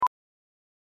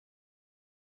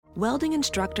Welding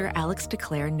instructor Alex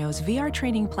DeClaire knows VR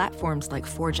training platforms like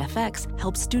Forge FX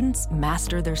help students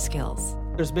master their skills.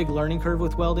 There's a big learning curve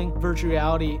with welding. Virtual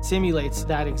reality simulates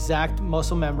that exact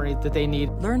muscle memory that they need.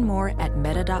 Learn more at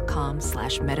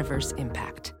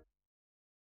meta.com/metaverseimpact.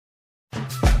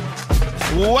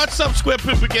 What's up, Square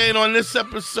Pit Brigade? On this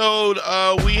episode,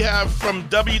 we have from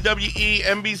WWE,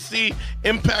 NBC,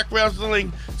 Impact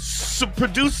Wrestling,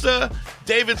 producer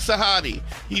David Sahadi.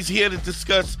 He's here to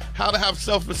discuss how to have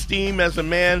self-esteem as a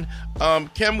man.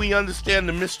 Can we understand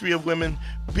the mystery of women?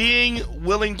 Being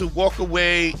willing to walk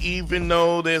away even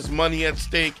though there's money at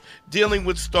stake, dealing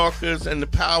with stalkers, and the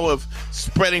power of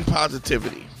spreading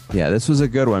positivity. Yeah, this was a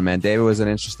good one, man. David was an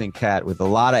interesting cat with a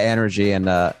lot of energy and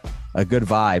a good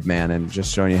vibe, man, and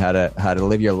just showing you how to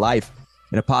live your life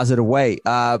in a positive way.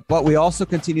 But we also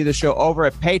continue the show over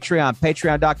at Patreon,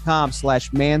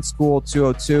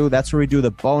 patreon.com/manschool202. That's where we do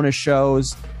the bonus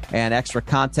shows and extra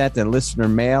content and listener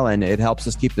mail, and it helps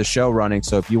us keep the show running.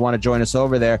 So if you want to join us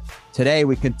over there, today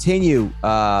we continue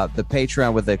the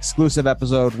Patreon with the exclusive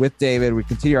episode with David. We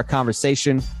continue our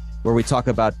conversation where we talk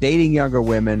about dating younger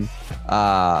women,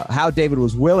 how David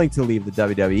was willing to leave the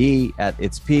WWE at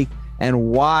its peak,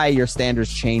 and why your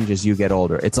standards change as you get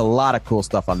older. It's a lot of cool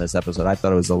stuff on this episode. I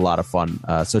thought it was a lot of fun.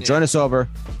 So join us over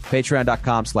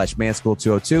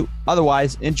patreon.com/manschool202.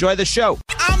 Otherwise, enjoy the show.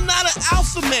 I'm not an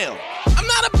alpha male. I'm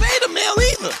not a beta male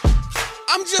either.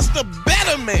 I'm just a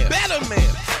better man.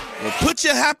 Well, put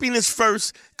your happiness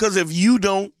first, because if you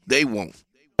don't, they won't.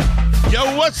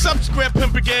 Yo, what's up, Square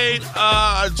Pimp Brigade?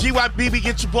 GYBB,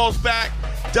 get your balls back.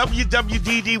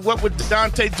 WWDD, What Would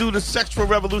Dante Do? The Sexual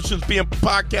Revolution is being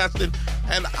podcasted,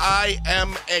 and I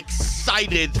am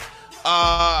excited.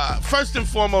 First and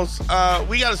foremost,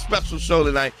 we got a special show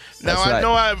tonight. Now, That's right. I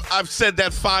know I've said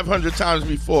that 500 times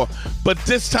before, but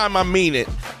this time I mean it.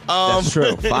 That's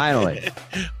true. Finally,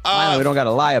 we don't got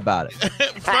to lie about it.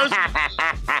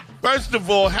 First of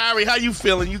all, Harry, how you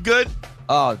feeling? You good?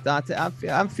 Oh, Dante,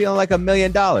 I'm feeling like $1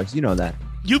 million. You know that.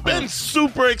 You've been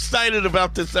super excited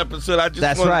about this episode. I just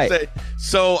That's want right. to say.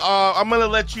 So I'm gonna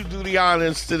let you do the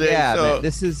honors today. Yeah, so. man,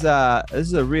 this is a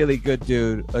really good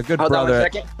dude, a good Hold brother. on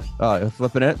 1 second. Oh,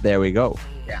 flipping it. There we go.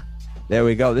 Yeah. There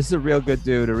we go. This is a real good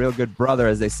dude, a real good brother,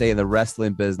 as they say in the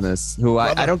wrestling business, who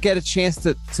I don't get a chance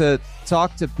to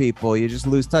talk to people. You just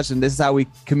lose touch. And this is how we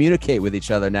communicate with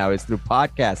each other now, is through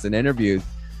podcasts and interviews.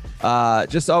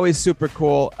 Just always super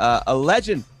cool. A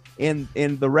legend in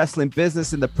the wrestling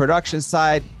business, in the production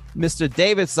side, Mr.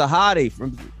 David Sahadi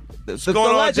from the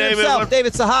legend David? himself,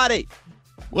 David Sahadi.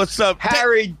 What's up,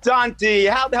 Harry, Dante,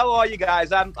 how the hell are you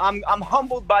guys? I'm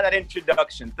humbled by that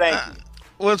introduction. Thank you.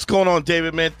 What's going on,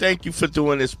 David, man? Thank you for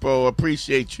doing this, bro.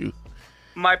 Appreciate you.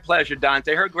 My pleasure,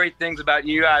 Dante. Heard great things about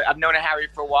you. I've known Harry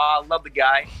for a while. Love the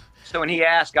guy. So when he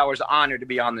asked, I was honored to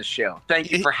be on the show.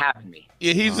 Thank you for having me.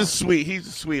 Yeah, he's a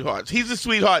sweetheart. He's a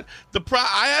sweetheart.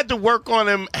 I had to work on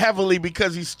him heavily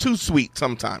because he's too sweet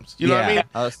sometimes. You know what I mean?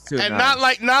 That's too And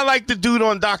nice. not like the dude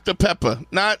on Dr. Pepper.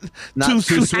 Not too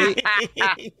sweet.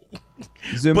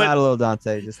 Zoom out a little,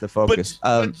 Dante, just to focus.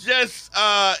 But just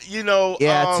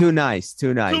yeah, too nice.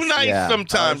 Too nice Yeah.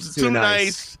 sometimes. Too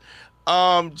nice.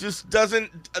 Just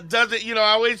doesn't. I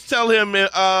always tell him,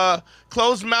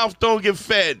 closed mouth don't get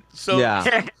fed. So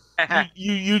Yeah.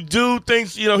 you do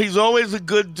things. He's always a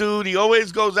good dude. He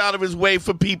always goes out of his way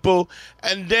for people.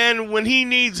 And then when he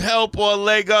needs help or a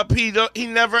leg up, he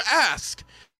never asks.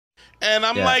 And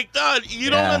I'm like,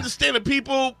 you don't understand it.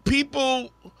 People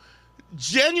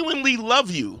genuinely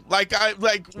love you.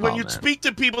 When you speak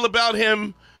to people about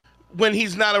him when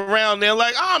he's not around, they're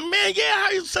like, "Oh man,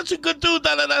 yeah, he's such a good dude."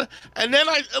 Da, da, da. And then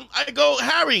I go,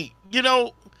 Harry,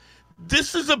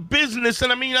 this is a business,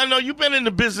 and I mean, I know you've been in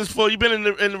the business you've been in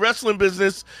the wrestling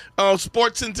business,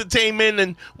 sports entertainment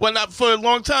and whatnot for a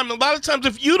long time. A lot of times,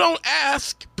 if you don't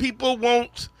ask, people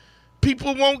won't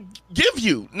give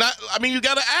you. You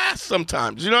got to ask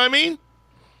sometimes. You know what I mean?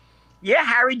 Yeah,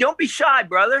 Harry, don't be shy,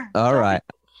 brother. All right.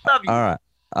 Love you. All right.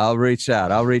 I'll reach out.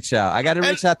 I got to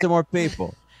reach out to more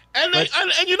people. And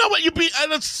you know what?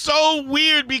 And it's so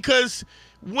weird because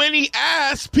when he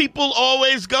asks, people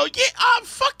always go, "Yeah,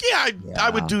 fuck yeah, I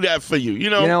would do that for you." You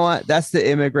know what? That's the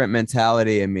immigrant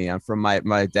mentality in me. I'm from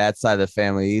my dad's side of the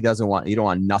family. You don't want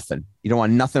nothing. You don't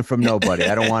want nothing from nobody.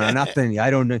 I don't want nothing. I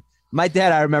don't know. My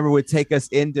dad, I remember, would take us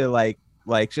into like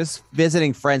just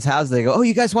visiting friends' houses. They go, "Oh,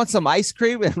 you guys want some ice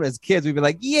cream?" And as kids, we'd be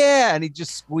like, "Yeah," and he'd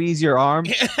just squeeze your arm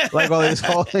like all this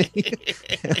whole thing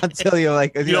until you're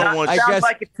like, you don't want. Sounds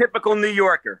like a typical New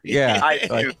Yorker. Yeah.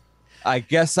 I do. I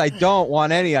guess I don't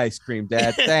want any ice cream,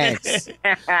 Dad. Thanks.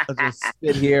 I'll just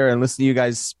sit here and listen to you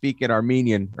guys speak in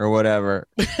Armenian or whatever.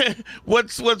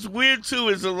 What's weird too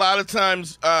is a lot of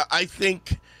times I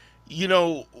think,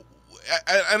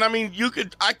 and I mean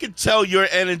I could tell your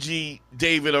energy,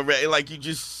 David, already. Like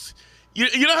you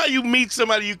know how you meet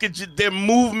somebody, their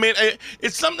movement.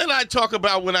 It's something I talk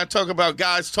about when I talk about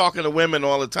guys talking to women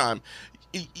all the time.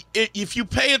 If you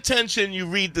pay attention, you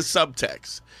read the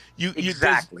subtext.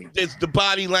 Exactly. There's the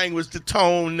body language, the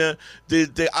tone,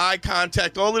 the eye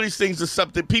contact. All of these things are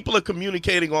something people are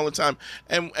communicating all the time.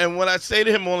 And what I say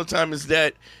to him all the time is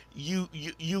that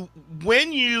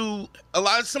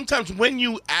sometimes when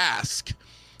you ask,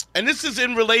 and this is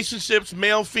in relationships,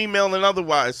 male, female, and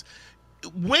otherwise,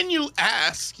 when you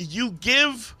ask, you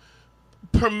give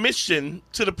permission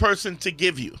to the person to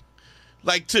give you.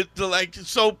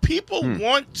 So people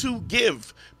want to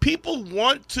give. People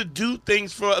want to do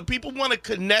things people want to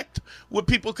connect with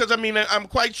people. Because, I mean, I'm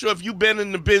quite sure if you've been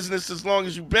in the business as long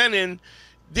as you've been in,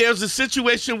 there's a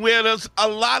situation where there's a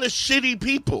lot of shitty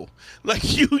people.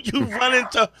 Like you run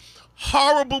into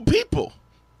horrible people,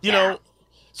 you know.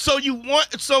 So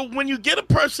when you get a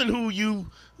person who you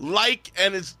like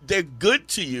and they're good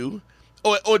to you,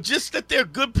 or just that they're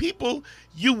good people,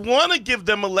 you want to give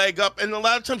them a leg up. And a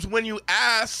lot of times when you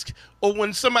ask, or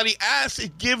when somebody asks,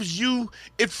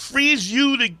 it frees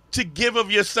you to give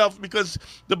of yourself, because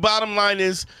the bottom line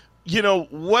is,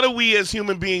 what are we as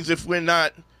human beings if we're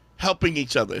not helping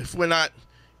each other, if we're not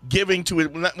giving to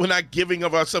it, we're not giving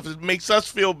of ourselves? It makes us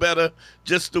feel better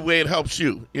just the way it helps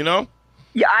you,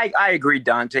 Yeah, I agree,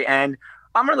 Dante. And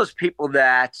I'm one of those people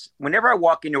that whenever I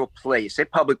walk into a place, a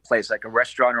public place like a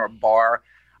restaurant or a bar,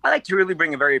 I like to really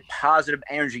bring a very positive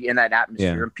energy in that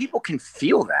atmosphere. And people can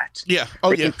feel that. Yeah.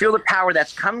 They can feel the power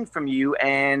that's coming from you.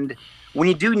 And when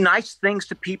you do nice things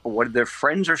to people, whether they're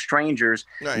friends or strangers,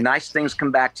 nice things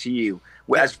come back to you.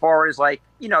 As far as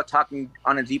talking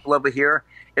on a deep level here,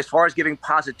 as far as giving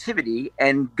positivity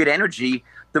and good energy,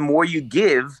 the more you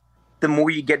give, the more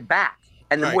you get back.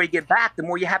 And the more you get back, the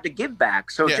more you have to give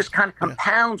back. So it just kind of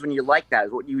compounds when you like that,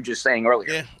 is what you were just saying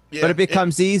earlier. But it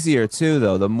becomes easier, too,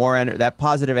 though. The more that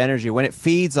positive energy, when it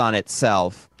feeds on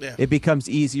itself, it becomes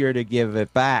easier to give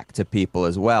it back to people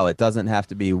as well. It doesn't have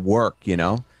to be work,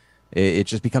 It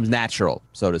just becomes natural,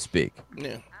 so to speak.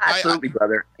 Yeah, absolutely,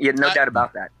 brother. Yeah, no doubt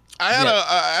about that. I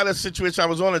had a situation. I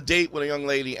was on a date with a young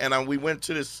lady, and we went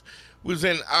to this. We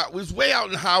was way out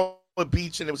in Howard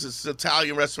Beach, and it was this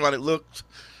Italian restaurant. It looked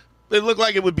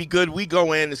like it would be good. We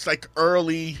go in. It's like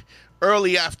early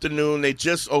afternoon. They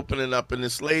just opening up, and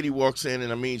this lady walks in,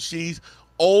 and I mean, she's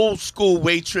old school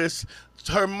waitress.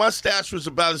 Her mustache was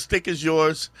about as thick as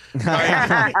yours.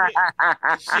 Right?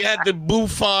 She had the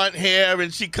bouffant hair,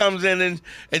 and she comes in,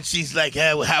 and she's like,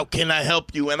 hey, well, how can I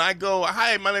help you? And I go,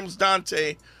 hi, my name's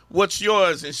Dante. What's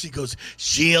yours? And she goes,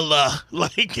 Sheila.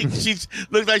 She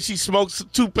looks like she smokes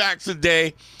 2 packs a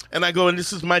day. And I go, and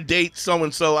this is my date,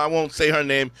 so-and-so. I won't say her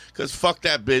name, because fuck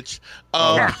that bitch.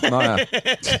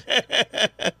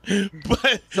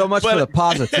 So much for the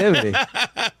positivity.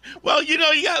 Well,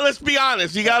 let's be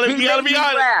honest. You gotta be honest.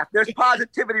 Laugh. There's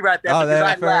positivity right there.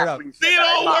 Fair enough. See,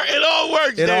 it all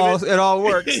works, David. It all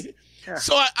works.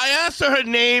 So I asked her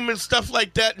name and stuff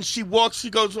like that, and she looks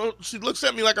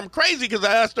at me like I'm crazy because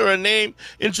I asked her her name,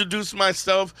 introduced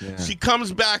myself. Yeah. She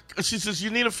comes back. She says, you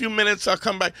need a few minutes, I'll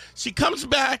come back. She comes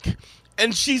back,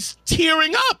 and she's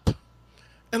tearing up.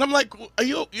 And I'm like, are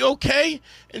you okay?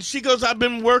 And she goes, I've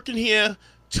been working here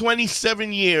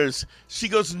 27 years. She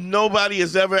goes, nobody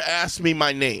has ever asked me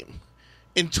my name.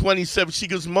 In 27, she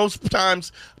goes, most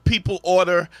times people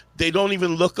order, they don't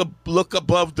even look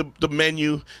above the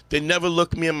menu. They never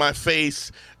look me in my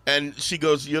face. And she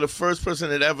goes, you're the first person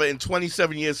that ever, in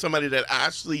 27 years, somebody that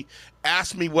actually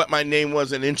asked me what my name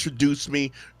was and introduced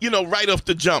me, right off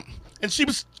the jump. And she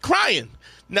was crying.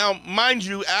 Now, mind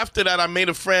you, after that, I made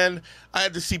a friend. I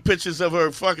had to see pictures of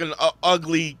her fucking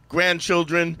ugly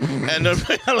grandchildren, and it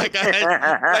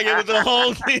was a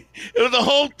whole thing. It was a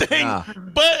whole thing. Yeah.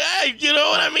 But hey, you know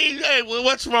what I mean? Hey,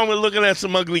 what's wrong with looking at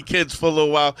some ugly kids for a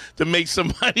little while to make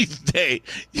somebody's day?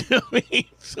 You know what I mean?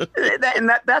 So,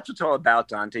 that's what it's all about,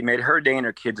 Dante. You made her day and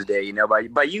her kids' day.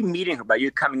 By you meeting her, by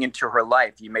you coming into her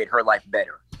life, you made her life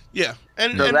better. Yeah,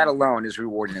 and that alone is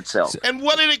rewarding itself. And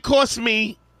what did it cost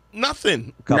me?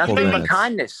 Nothing but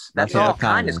kindness. That's all.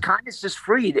 Kindness is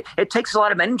free. It takes a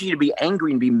lot of energy to be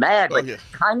angry and be mad, but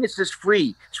kindness is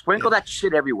free. Sprinkle that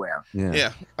shit everywhere.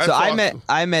 Yeah. So awesome.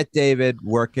 I met David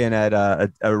working at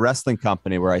a wrestling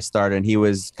company where I started, and he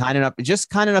was kind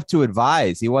enough to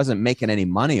advise. He wasn't making any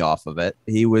money off of it.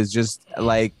 He was just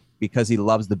like because he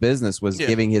loves the business, was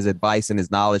giving his advice and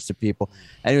his knowledge to people.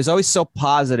 And he was always so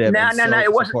positive. No,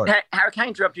 it wasn't. Harry, can I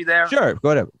interrupt you there? Sure,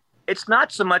 go ahead. It's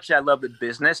not so much I love the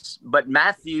business, but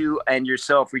Matthew and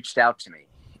yourself reached out to me.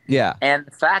 Yeah. And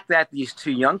the fact that these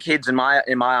two young kids in my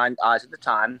eyes at the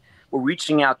time were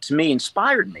reaching out to me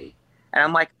inspired me. And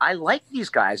I'm like, I like these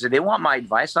guys. If they want my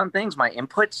advice on things, my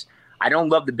inputs. I don't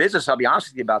love the business. I'll be honest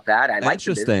with you about that. I like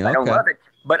the business. I don't love it.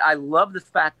 But I love the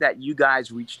fact that you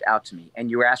guys reached out to me and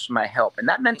you were asking my help. And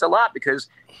that meant a lot because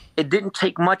it didn't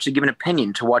take much to give an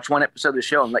opinion, to watch one episode of the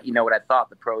show and let you know what I thought,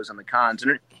 the pros and the cons.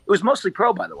 And it was mostly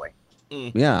pro, by the way.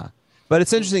 Yeah. But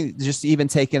it's interesting, just even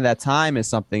taking that time is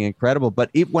something incredible.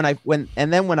 But when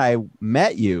I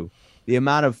met you, the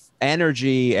amount of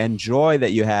energy and joy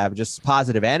that you have, just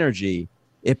positive energy,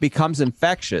 it becomes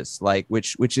infectious, like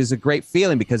which is a great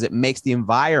feeling because it makes the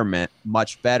environment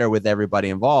much better with everybody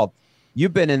involved.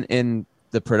 You've been in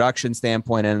the production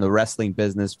standpoint and the wrestling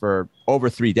business for over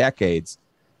 3 decades.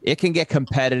 It can get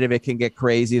competitive. It can get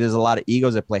crazy. There's a lot of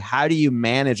egos at play. How do you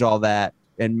manage all that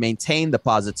and maintain the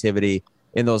positivity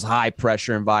in those high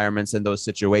pressure environments and those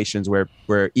situations where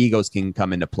egos can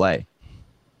come into play?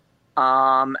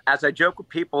 As I joke with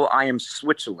people, I am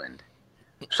Switzerland.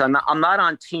 So I'm not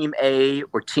on team A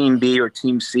or team B or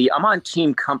team C. I'm on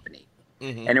team company.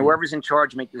 Mm-hmm. And whoever's in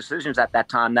charge of making decisions at that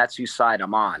time, that's whose side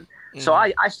I'm on. Mm-hmm. So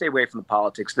I stay away from the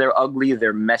politics. They're ugly.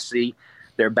 They're messy.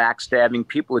 They're backstabbing.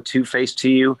 People are two-faced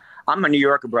to you. I'm a New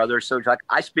Yorker, brother. So it's like,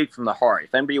 I speak from the heart.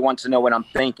 If anybody wants to know what I'm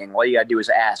thinking, all you got to do is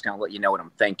ask, and I'll let you know what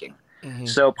I'm thinking. Mm-hmm.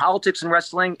 So politics and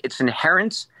wrestling, it's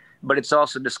inherent, but it's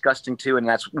also disgusting too. And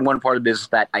that's one part of the business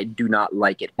that I do not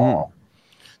like at all.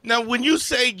 Now, when you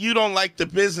say you don't like the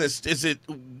business, is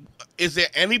there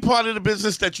any part of the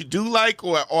business that you do like,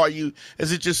 or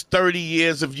is it just 30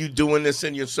 years of you doing this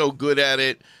and you're so good at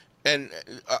it? And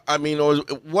or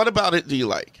what about it do you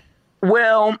like?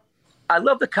 Well, I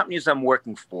love the companies I'm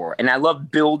working for, and I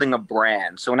love building a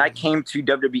brand. So when I came to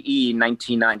WWE in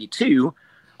 1992,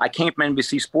 I came from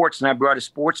NBC Sports, and I brought a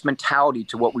sports mentality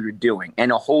to what we were doing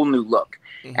and a whole new look.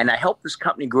 Mm-hmm. And I helped this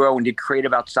company grow and did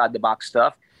creative outside-the-box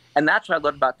stuff. And that's what I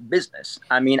love about the business.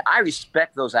 I mean, I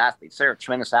respect those athletes. They're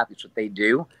tremendous athletes, what they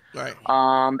do. Right.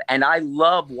 And I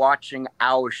love watching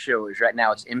our shows. Right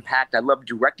now, it's Impact. I love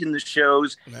directing the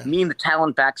shows, meeting the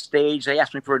talent backstage. They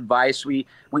ask me for advice. We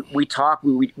talk.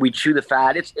 We chew the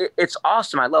fat. It's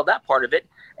awesome. I love that part of it.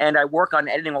 And I work on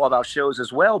editing all of our shows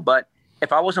as well. But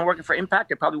if I wasn't working for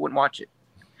Impact, I probably wouldn't watch it.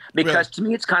 Because to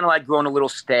me, it's kind of like growing a little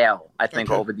stale, I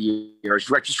think, over the years.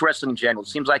 Just wrestling in general. It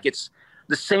seems like it's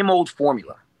the same old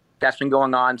formula. That's been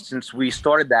going on since we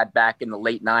started that back in the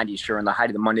late 90s, during the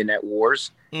height of the Monday Night Wars.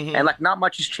 Mm-hmm. And not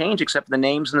much has changed except for the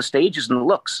names and the stages and the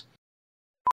looks.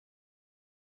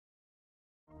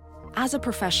 As a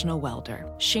professional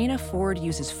welder, Shayna Ford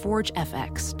uses Forge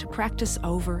FX to practice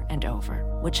over and over,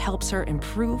 which helps her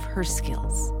improve her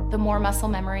skills. The more muscle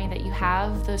memory that you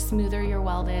have, the smoother your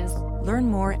weld is. Learn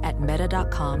more at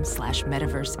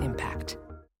meta.com/metaverseimpact.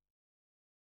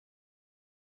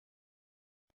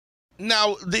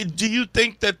 Now, do you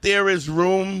think that there is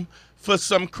room for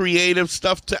some creative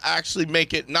stuff to actually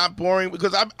make it not boring?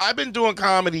 Because I've been doing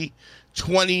comedy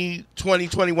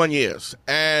 21 years.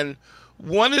 And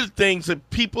one of the things that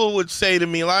people would say to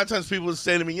me, a lot of times people would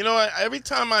say to me, every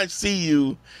time I see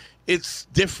you, it's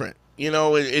different.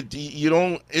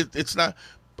 It's not.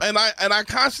 And I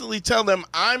constantly tell them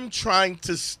I'm trying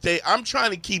to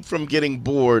keep from getting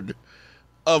bored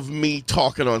of me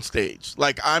talking on stage.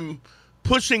 Like, I'm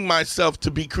pushing myself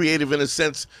to be creative in a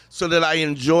sense so that I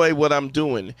enjoy what I'm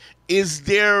doing. Is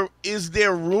there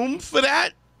room for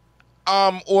that?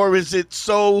 Or is it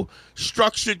so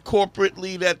structured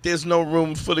corporately that there's no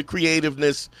room for the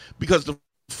creativeness because the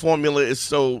formula is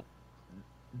so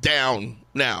down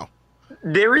now?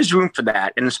 There is room for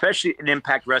that. And especially in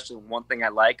Impact Wrestling, one thing I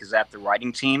like is that the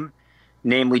writing team,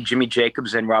 namely Jimmy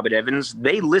Jacobs and Robert Evans,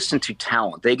 they listen to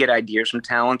talent. They get ideas from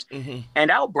talent. Mm-hmm.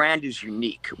 And our brand is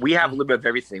unique. We have a little bit of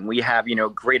everything. We have,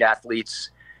 great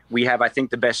athletes. We have, I think,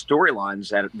 the best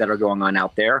storylines that are going on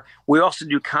out there. We also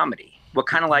do comedy. We're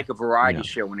kind of like a variety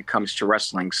show when it comes to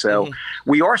wrestling. So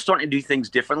we are starting to do things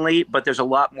differently, but there's a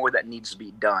lot more that needs to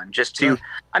be done.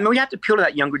 We have to appeal to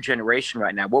that younger generation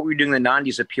right now. What we were doing in the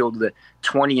 90s appealed to the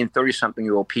 20 and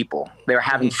 30-something-year-old people. They were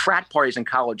having frat parties in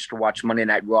college to watch Monday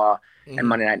Night Raw and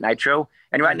Monday Night Nitro.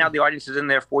 And right now the audience is in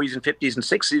their 40s and 50s and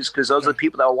 60s because those are the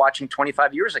people that were watching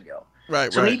 25 years ago.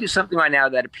 Right. So we need to do something right now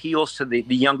that appeals to the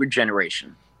younger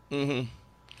generation. Mm-hmm.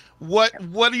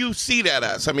 What do you see that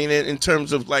as? I mean, in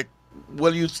terms of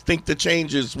what do you think the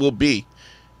changes will be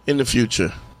in the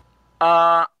future?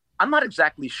 I I'm not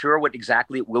exactly sure what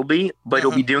exactly it will be, but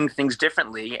it'll be doing things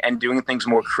differently and doing things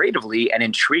more creatively and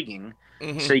intriguing.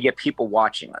 So you get people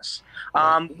watching us.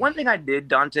 One thing I did,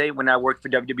 Dante, when I worked for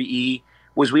WWE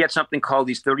was we had something called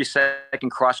these 30-second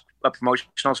cross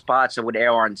promotional spots that would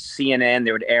air on CNN.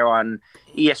 They would air on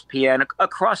ESPN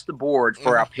across the board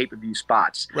for our pay-per-view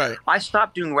spots. Right. I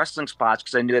stopped doing wrestling spots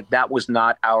because I knew that was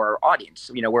not our audience.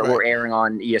 You know, we're airing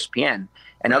on ESPN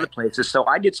and other places. So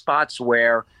I did spots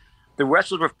where the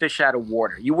wrestlers were fish out of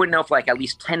water. You wouldn't know if like at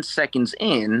least 10 seconds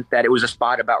in that it was a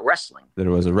spot about wrestling. That it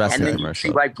was a wrestling commercial. And then you see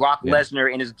like Brock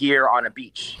Lesnar in his gear on a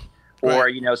beach. Or,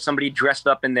 you know, somebody dressed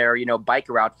up in their, you know,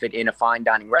 biker outfit in a fine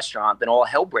dining restaurant, then all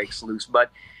hell breaks loose. But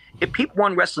if people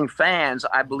weren't wrestling fans,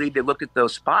 I believe they looked at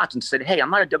those spots and said, hey, I'm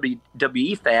not a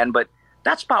WWE fan, but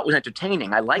that spot was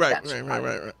entertaining. I like that spot.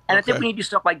 Right. And I think we need to do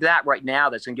stuff like that right now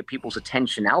that's going to get people's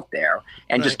attention out there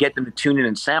and just get them to tune in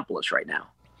and sample us right now.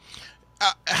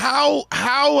 How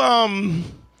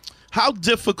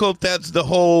difficult that's the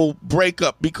whole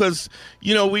breakup? Because,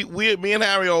 you know, me and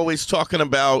Harry are always talking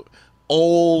about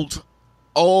old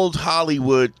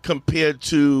Hollywood compared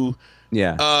to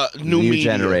new media,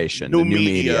 generation, new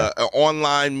media,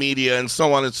 online media, and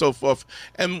so on and so forth.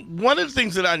 And one of the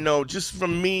things that I know just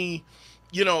from me,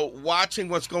 you know, watching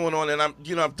what's going on, and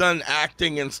I've done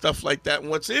acting and stuff like that. And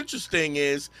what's interesting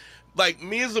is, like,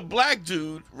 me as a black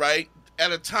dude, right,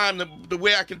 at a time, the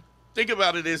way I can think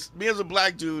about it is, me as a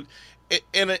black dude,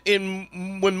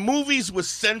 when movies were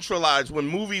centralized, when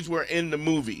movies were in the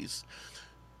movies,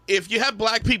 if you had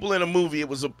black people in a movie, it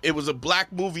was a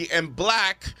black movie, and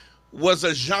black was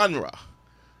a genre.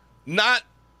 Not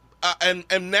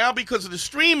and now because of the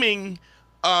streaming,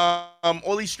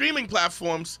 all these streaming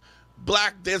platforms,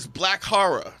 there's black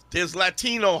horror, there's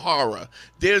Latino horror,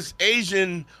 there's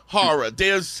Asian horror,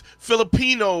 there's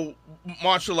Filipino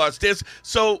martial arts.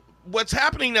 So what's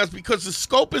happening now is because the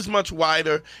scope is much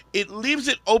wider, it leaves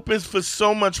it open for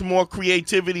so much more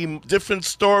creativity, different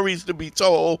stories to be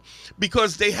told,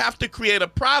 because they have to create a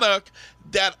product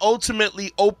that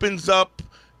ultimately opens up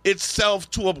itself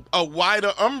to a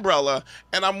wider umbrella.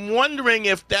 And I'm wondering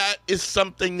if that is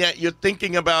something that you're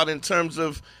thinking about in terms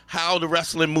of how the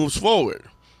wrestling moves forward.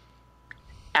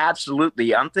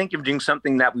 Absolutely. I'm thinking of doing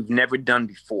something that we've never done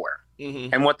before.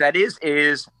 And what that is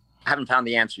I haven't found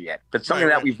the answer yet, but something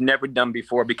that we've never done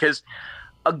before, because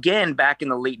again, back in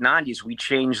the late 90s, we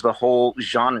changed the whole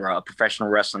genre of professional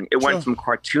wrestling. It went from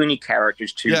cartoony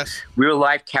characters to real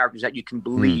life characters that you can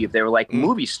believe. They were like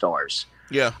movie stars.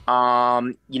 You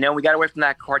know, we got away from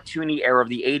that cartoony era of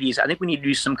the 80s. I think we need to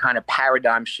do some kind of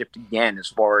paradigm shift again as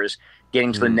far as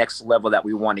getting to the next level that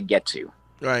we want to get to.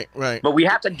 Right. But we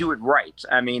have to do it right.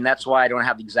 I mean, that's why I don't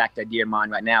have the exact idea in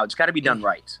mind right now. It's got to be done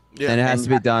right. And it has to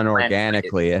be done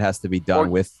organically. It has to be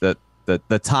done with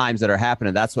the times that are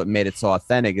happening. That's what made it so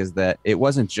authentic, is that it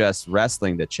wasn't just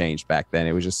wrestling that changed back then.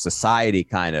 It was just society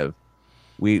kind of.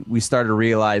 We started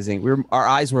realizing our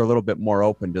eyes were a little bit more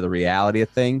open to the reality of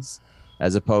things,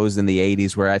 as opposed in the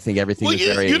 80s where I think everything was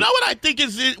very... You know what I think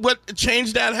is what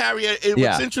changed that, Harry?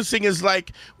 What's interesting is,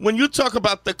 like, when you talk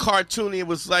about the cartoon, it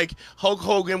was like Hulk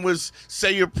Hogan was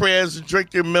say your prayers and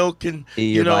drink your milk and,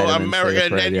 you know, America.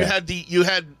 And then you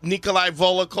had Nikolai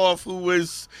Volokov, who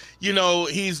was, you know,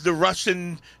 he's the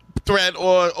Russian threat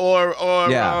or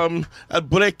I'll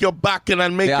break your back and I'll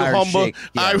make you humble.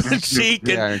 Iron Sheik.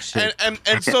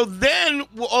 And so then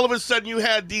all of a sudden you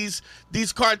had these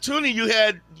cartoony, you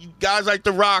had guys like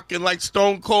The Rock and like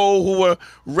Stone Cold, who were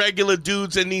regular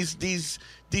dudes, and these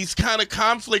kind of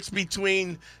conflicts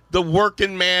between the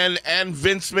working man and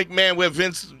Vince McMahon, where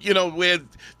Vince, you know, where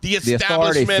the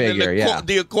establishment figure, and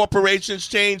the corporations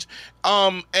change.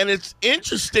 And it's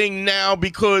interesting now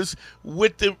because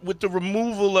with the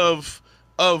removal of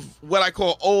what I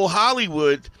call old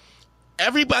Hollywood,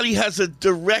 everybody has a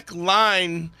direct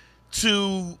line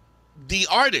to the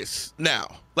artist now.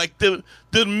 Like the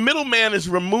middleman is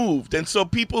removed, and so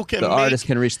people can. Artist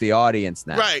can reach the audience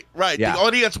now. Right. Yeah. The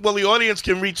audience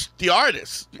can reach the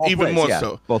artist more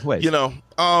so. Both ways. You know,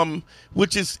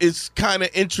 which is kind of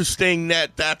interesting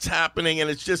that that's happening, and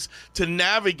it's just to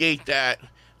navigate that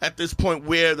at this point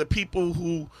where the people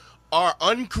who are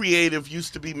uncreative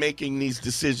used to be making these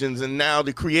decisions, and now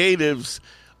the creatives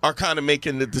are kind of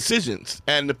making the decisions,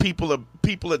 and the people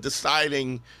are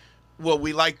deciding, well,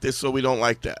 we like this or we don't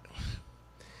like that.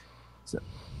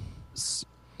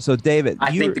 So David,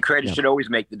 I think the creators should always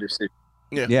make the decision.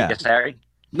 Yeah. Yes, Harry?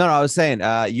 No, I was saying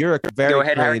you're a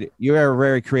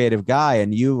very creative guy,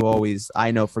 and you always,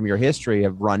 I know from your history,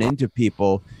 have run into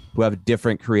people who have a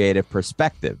different creative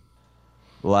perspective.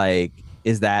 Like,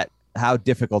 how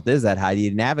difficult is that? How do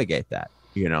you navigate that?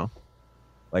 You know?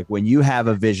 Like when you have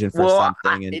a vision for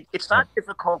something. It's not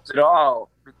difficult at all,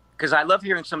 because I love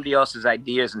hearing somebody else's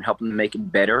ideas and helping them make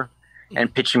it better,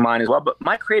 and pitching mine as well. But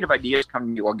my creative ideas come to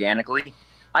me organically.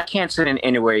 I can't sit in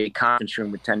a conference room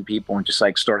with 10 people and just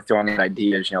like start throwing out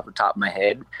ideas, off the top of my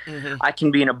head. Mm-hmm. I can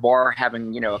be in a bar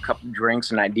having, a couple of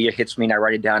drinks, an idea hits me and I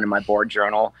write it down in my bar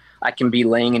journal. I can be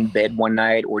laying in bed one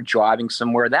night or driving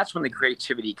somewhere. That's when the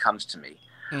creativity comes to me.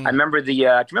 Mm-hmm. I remember do you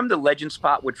remember the Legend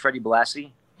spot with Freddie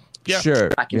Blassie? Yeah.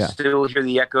 Sure. I can still hear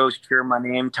the echoes, hear my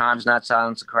name, time's not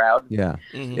silence the crowd. Yeah.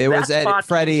 Mm-hmm. It was at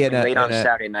Freddie late on a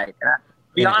Saturday night.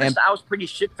 To be honest, I was pretty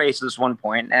shit-faced at this one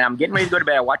point, and I'm getting ready to go to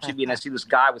bed. I watch TV, and I see this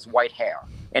guy with white hair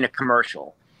in a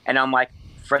commercial. And I'm like,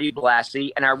 Freddie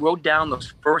Blassie. And I wrote down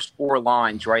those first 4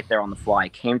 lines right there on the fly.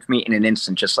 It came to me in an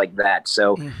instant, just like that.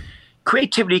 So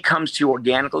creativity comes to you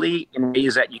organically in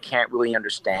ways that you can't really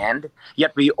understand. You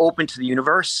have to be open to the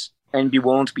universe and be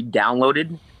willing to be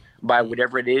downloaded by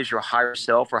whatever it is, your higher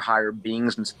self or higher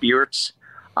beings and spirits.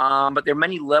 But there are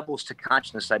many levels to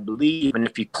consciousness, I believe. And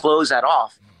if you close that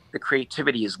off, the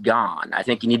creativity is gone. I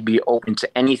think you need to be open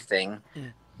to anything.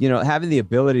 Having the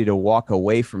ability to walk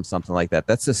away from something like that,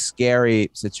 that's a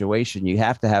scary situation. You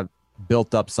have to have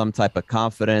built up some type of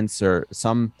confidence or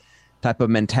some type of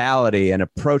mentality and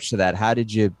approach to that. How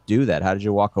did you do that? How did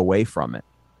you walk away from it?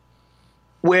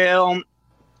 Well,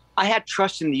 I had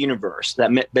trust in the universe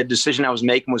that the decision I was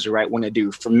making was the right one to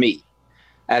do for me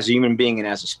as a human being and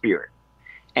as a spirit.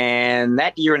 And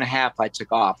that year and a half I took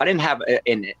off, I didn't have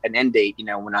an end date,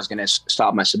 when I was going to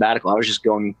stop my sabbatical. I was just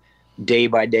going day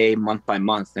by day, month by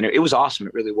month. And it was awesome.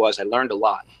 It really was. I learned a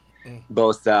lot,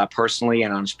 both personally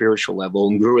and on a spiritual level,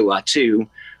 and grew a lot too.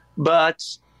 But,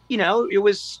 it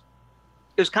was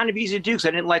kind of easy to do because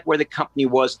I didn't like where the company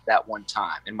was at that one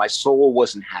time. And my soul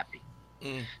wasn't happy.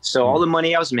 So all the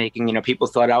money I was making, people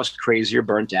thought I was crazy or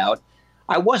burnt out.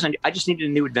 I wasn't. I just needed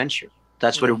a new adventure.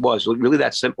 That's what it was. Really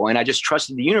that simple. And I just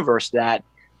trusted the universe that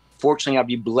fortunately I'd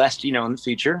be blessed, in the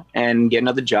future and get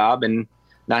another job and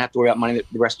not have to worry about money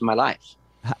the rest of my life.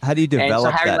 How do you develop and so,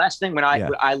 Harry, that? Last thing, when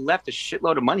I left a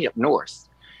shitload of money up north.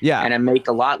 Yeah. And I make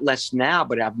a lot less now,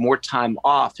 but I have more time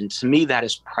off. And to me, that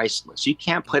is priceless. You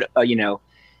can't put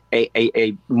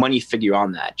a money figure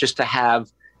on that. Just to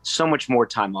have so much more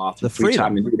time off, the free freedom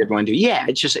time and do what everyone do. Yeah,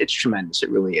 it's tremendous. It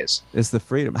really is. It's the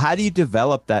freedom. How do you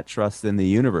develop that trust in the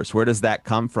universe? Where does that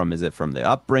come from? Is it from the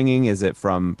upbringing? Is it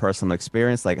from personal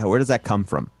experience? Like, where does that come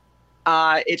from?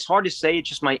 It's hard to say. It's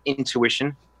just my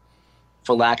intuition,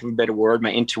 for lack of a better word.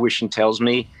 My intuition tells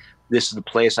me this is the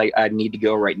place I need to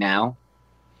go right now.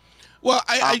 Well,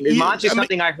 it reminds me of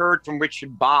something I heard from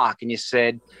Richard Bach, and he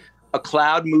said, a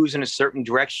cloud moves in a certain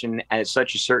direction at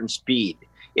such a certain speed.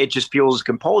 It just feels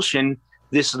compulsion.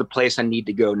 This is the place I need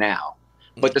to go now.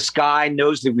 But the sky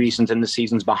knows the reasons and the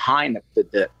seasons behind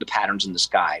the patterns in the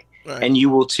sky. Right. And you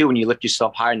will too when you lift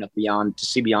yourself high enough to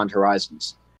see beyond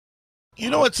horizons.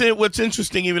 What's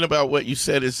interesting even about what you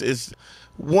said is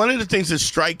one of the things that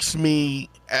strikes me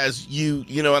as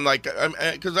I'm like,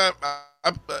 because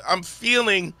I'm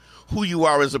feeling who you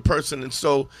are as a person. And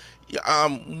so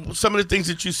some of the things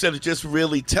that you said are just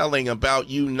really telling about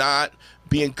you not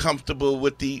being comfortable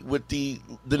with the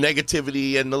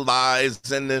negativity and the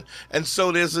lies and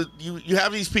so you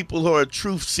have these people who are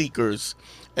truth seekers,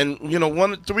 and 3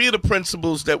 of the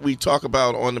principles that we talk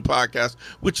about on the podcast,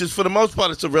 which is for the most part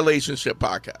it's a relationship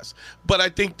podcast, but I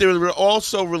think there are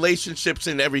also relationships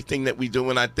in everything that we do,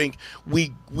 and I think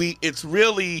we it's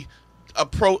really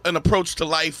an approach to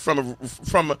life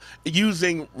from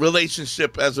using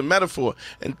relationship as a metaphor.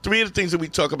 And 3 of the things that we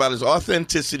talk about is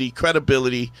authenticity,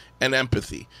 credibility, and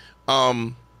empathy.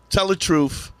 Tell the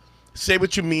truth, say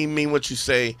what you mean what you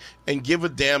say, and give a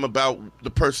damn about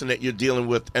the person that you're dealing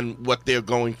with and what they're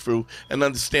going through, and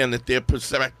understand that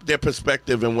their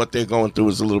perspective and what they're going through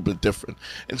is a little bit different.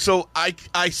 And so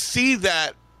I see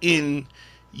that in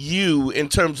you in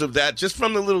terms of that, just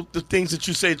from the things that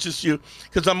you say. It's just you,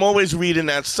 because I'm always reading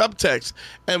that subtext.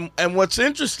 And what's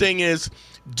interesting is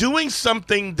doing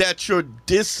something that you're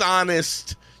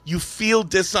you feel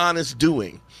dishonest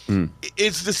doing.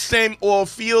 It's the same, or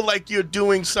feel like you're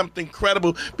doing something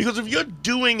credible, because if you're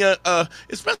doing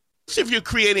especially if you're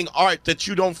creating art that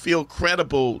you don't feel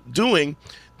credible doing,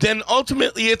 then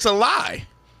ultimately it's a lie.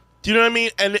 Do you know what I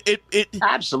mean? And it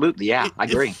absolutely, yeah, I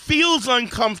agree. It feels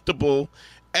uncomfortable.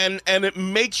 And it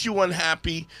makes you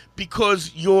unhappy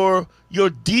because your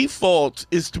default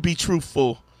is to be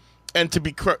truthful and to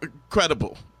be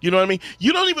credible. You know what I mean?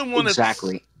 You don't even want to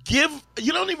exactly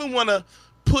you don't even want to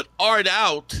put art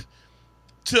out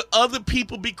to other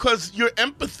people because you're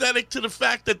empathetic to the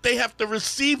fact that they have to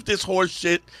receive this horse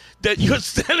shit that you're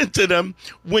sending to them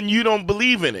when you don't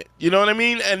believe in it. You know what I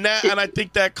mean? And I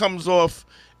think that comes off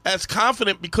as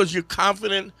confident because you're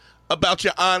confident about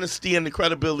your honesty and the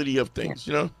credibility of things,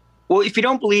 you know? Well, if you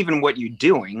don't believe in what you're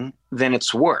doing, then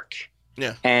it's work.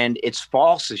 Yeah. And it's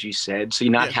false, as you said, so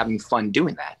you're not having fun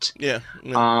doing that. Yeah.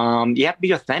 You have to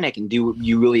be authentic and do what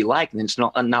you really like, and it's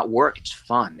not work, it's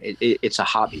fun. It's a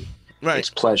hobby. Right.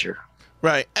 It's pleasure.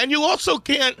 Right. And you also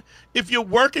can't, if you're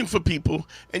working for people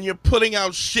and you're putting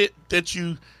out shit that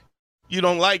you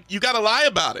don't like, you got to lie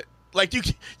about it. Like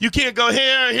you can't go,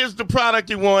 here's the product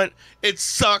you want. It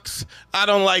sucks. I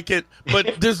don't like it,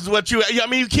 but this is what you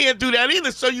can't do that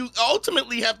either. So you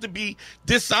ultimately have to be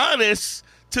dishonest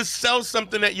to sell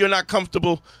something that you're not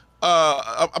comfortable,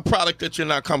 a product that you're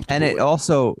not comfortable with. And it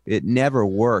also, it never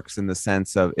works in the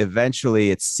sense of eventually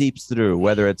it seeps through,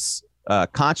 whether it's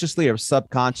consciously or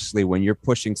subconsciously, when you're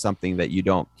pushing something that you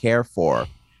don't care for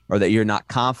or that you're not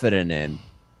confident in,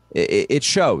 it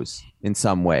shows in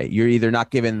some way. You're either not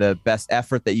giving the best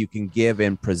effort that you can give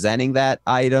in presenting that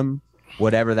item,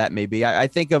 whatever that may be. I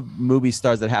think of movie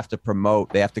stars that have to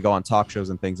promote, they have to go on talk shows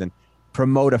and things and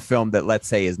promote a film that, let's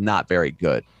say, is not very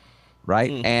good.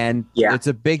 Right. And it's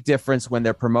a big difference when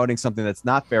they're promoting something that's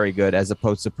not very good as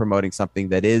opposed to promoting something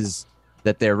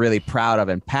that they're really proud of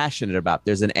and passionate about.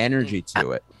 There's an energy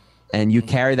to it. And you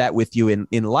carry that with you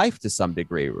in life to some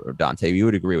degree, Dante. You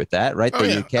would agree with that, right?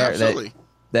 You carry absolutely.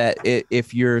 That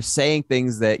if you're saying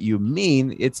things that you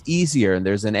mean, it's easier and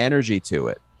there's an energy to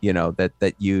it, you know,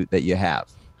 that you have.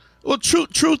 Well,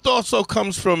 truth also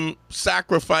comes from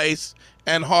sacrifice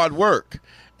and hard work.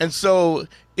 And so,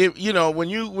 when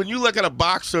you look at a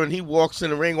boxer and he walks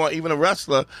in the ring, or even a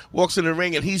wrestler walks in the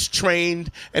ring and he's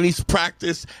trained and he's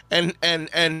practiced and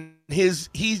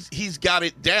he's got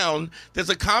it down, there's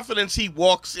a confidence he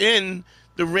walks in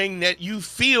the ring that you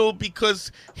feel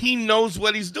because he knows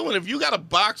what he's doing. If you got a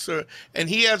boxer and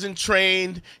he hasn't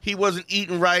trained, he wasn't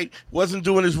eating right, wasn't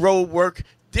doing his road work,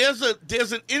 there's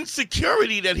an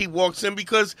insecurity that he walks in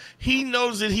because he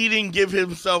knows that he didn't give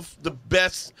himself the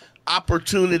best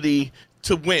opportunity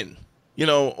to win,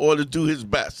 or to do his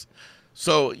best.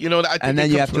 So, I think and then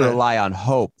you have to rely on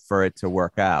hope for it to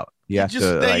work out. You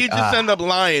just end up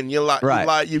lying. You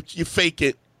lie. You fake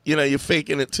it. You're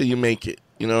faking it till you make it.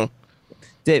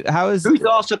 Dave, truth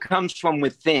also comes from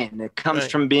within. It comes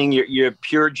from being your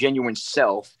pure, genuine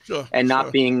self, and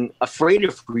not being afraid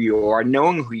of who you are,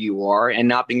 knowing who you are, and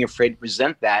not being afraid to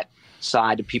present that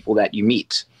side to people that you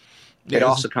meet. It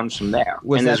also comes from there,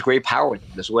 and there's great power with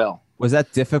it as well. Was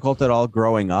that difficult at all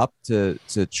growing up to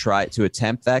try to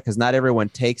attempt that? Because not everyone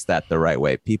takes that the right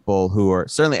way. People who are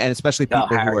certainly, and especially people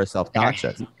who are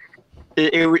self-conscious.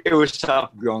 It was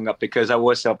tough growing up because I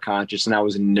was self-conscious and I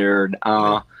was a nerd.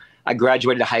 I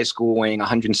graduated high school weighing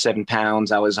 107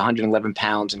 pounds. I was 111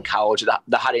 pounds in college,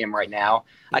 the height I am right now.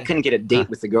 I couldn't get a date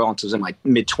with a girl until I was in my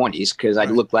mid-20s because I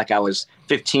looked like I was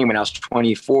 15 when I was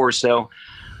 24. So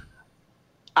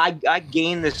I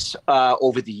gained this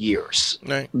over the years,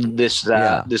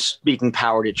 this speaking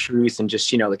power to truth and just,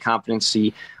 the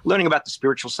competency, learning about the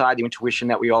spiritual side, the intuition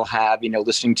that we all have,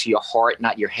 listening to your heart,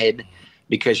 not your head.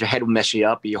 Because your head will mess you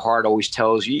up. Your heart always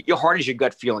tells you. Your heart is your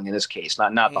gut feeling in this case,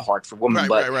 not the heart for women,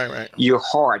 but your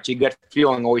heart, your gut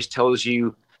feeling always tells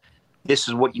you this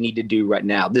is what you need to do right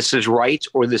now. This is right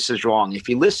or this is wrong. If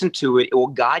you listen to it, it will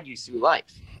guide you through life.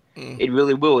 It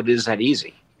really will. It is that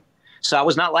easy. So I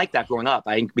was not like that growing up.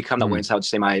 I didn't become that way until I would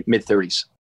say my mid-30s.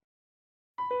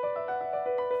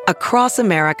 Across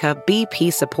America,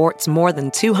 BP supports more than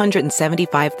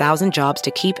 275,000 jobs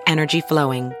to keep energy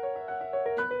flowing.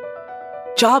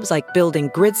 Jobs like building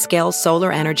grid-scale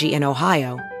solar energy in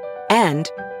Ohio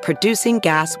and producing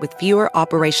gas with fewer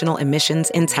operational emissions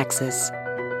in Texas.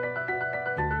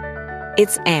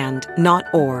 It's and, not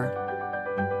or.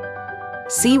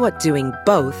 See what doing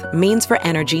both means for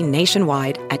energy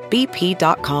nationwide at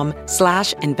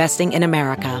bp.com/investing in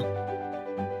America.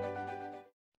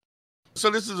 So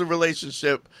this is a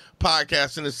relationship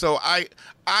podcast, and so I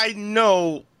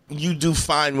know you do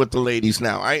fine with the ladies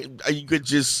now. You could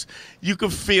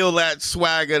feel that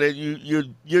swagger that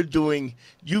you're doing.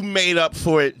 You made up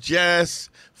for it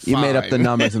just fine. You made up the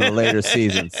numbers in the later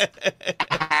seasons.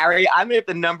 Harry, I made up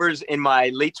the numbers in my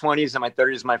late 20s and my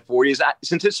 30s and my 40s.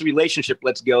 Since it's a relationship,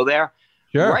 let's go there.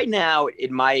 Sure. Right now,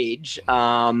 in my age,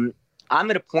 I'm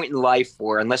at a point in life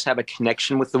where unless I have a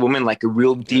connection with the woman, like a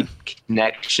real deep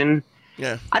connection,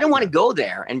 I don't want to go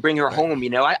there and bring her home.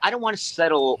 I don't want to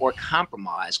settle or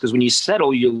compromise because when you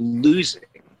settle, you're losing.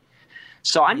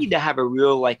 So I need to have a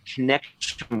real like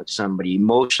connection with somebody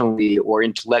emotionally or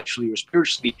intellectually or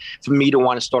spiritually for me to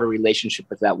want to start a relationship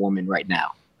with that woman right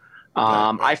now.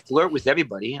 I flirt with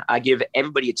everybody. I give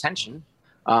everybody attention,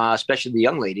 especially the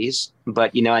young ladies.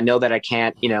 But, you know, I know that I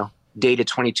can't, you know, date a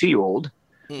 22-year-old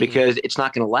because it's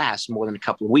not going to last more than a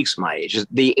couple of weeks my age.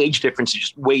 The age difference is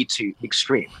just way too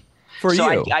extreme. For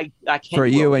so you. I can't for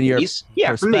you and your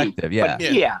perspective, for me. yeah.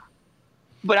 But, yeah.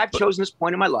 But I've chosen this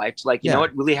point in my life to, like, you know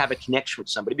what, really have a connection with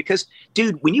somebody. Because,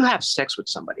 dude, when you have sex with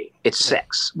somebody, it's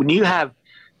sex. When you have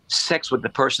sex with the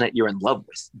person that you're in love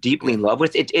with, deeply in love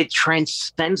with, it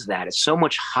transcends that. It's so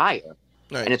much higher.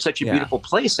 Right. And it's such a beautiful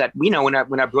place that, you know, when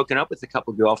I've broken up with a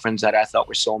couple of girlfriends that I thought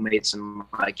were soulmates and,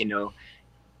 like, you know,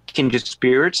 kindred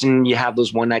spirits, and you have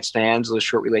those one-night stands, those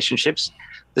short relationships,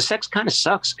 the sex kind of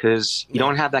sucks because you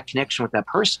don't have that connection with that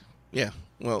person. Yeah.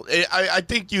 Well, I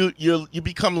think you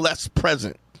become less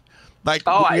present. Like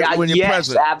when you're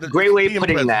present. Great way of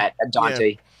putting present. That,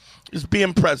 Dante. Yeah. Is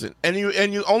being present, and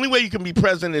you only way you can be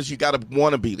present is you got to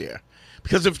want to be there,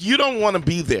 because if you don't want to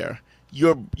be there,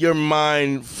 your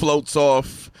mind floats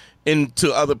off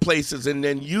into other places, and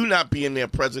then you not being there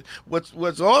present.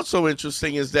 What's also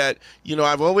interesting is that, you know,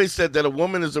 I've always said that a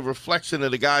woman is a reflection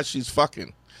of the guy she's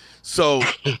fucking. So,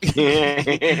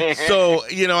 so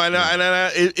you know, and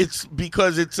it's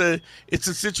because it's a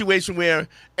situation where,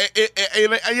 you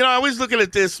know, I always looking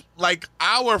at this like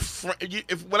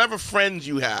if whatever friends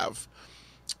you have,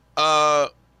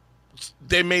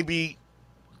 they may be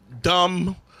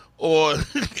dumb or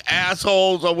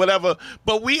assholes or whatever,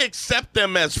 but we accept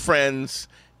them as friends.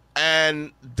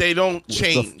 And they don't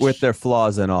change with their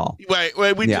flaws and all. Right.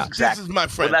 This is my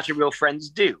friend. Well, that's what real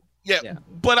friends do. Yeah,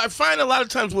 but I find a lot of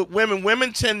times with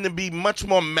women tend to be much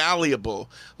more malleable.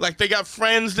 Like, they got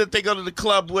friends that they go to the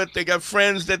club with. They got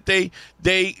friends that they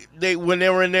when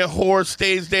they were in their whore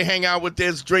stage, they hang out with.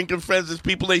 There's drinking friends. There's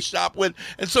people they shop with.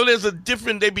 And so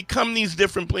they become these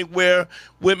different places where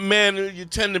with men, you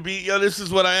tend to be, yo, this is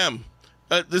what I am.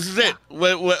 This is it.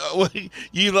 You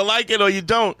either like it or you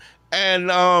don't.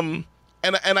 And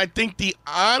I think the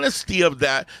honesty of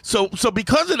that. So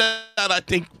because of that, I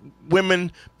think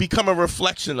women become a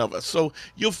reflection of us. So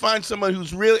you'll find someone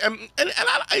who's really, and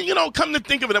I, you know, come to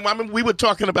think of it, I mean, we were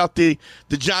talking about the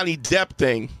Johnny Depp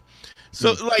thing.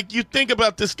 So like, you think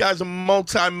about this guy's a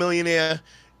multi-millionaire,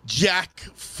 Jack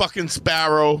fucking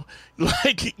Sparrow,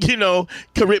 like, you know,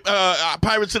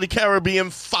 Pirates of the Caribbean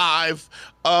 5.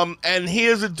 And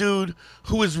here's a dude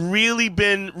who has really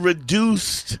been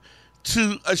reduced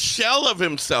to a shell of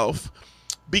himself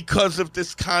because of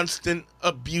this constant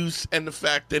abuse and the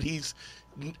fact that he's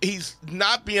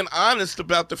not being honest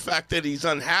about the fact that he's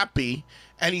unhappy,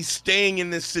 and he's staying in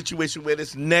this situation where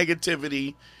this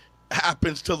negativity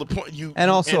happens till the point you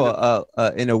and also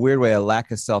in a weird way a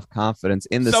lack of self-confidence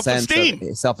in the sense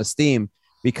of self-esteem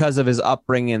because of his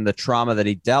upbringing, the trauma that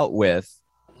he dealt with,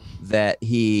 that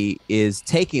he is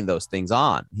taking those things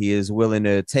on. He is willing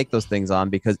to take those things on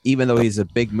because even though he's a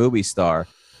big movie star,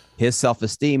 his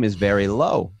self-esteem is very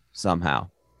low somehow.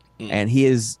 And he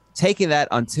is taking that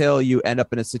until you end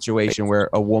up in a situation where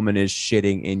a woman is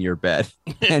shitting in your bed.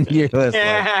 And you're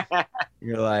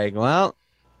like, well,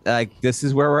 like, this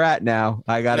is where we're at now.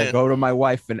 I got to go to my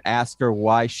wife and ask her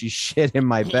why she shit in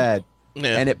my bed.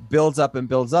 And it builds up and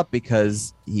builds up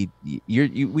because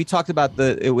we talked about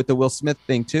with the Will Smith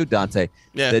thing too, Dante.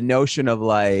 The notion of,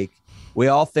 like, we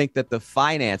all think that the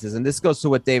finances, and this goes to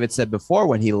what David said before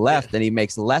when he left, and he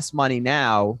makes less money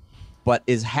now, but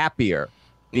is happier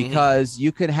because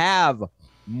you can have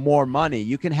more money.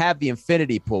 You can have the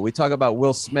infinity pool. We talk about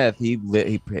Will Smith. He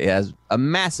has a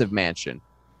massive mansion,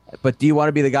 but do you want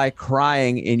to be the guy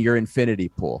crying in your infinity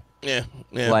pool? Yeah.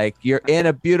 Like, you're in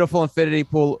a beautiful infinity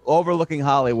pool overlooking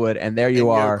Hollywood, and there you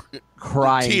are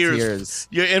crying tears.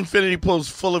 Your infinity pool's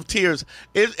full of tears.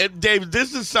 Dave,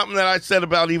 this is something that I said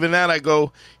about even that. I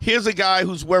go, here's a guy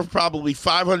who's worth probably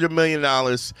 $500 million,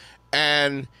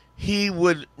 and he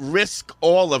would risk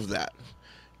all of that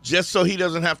just so he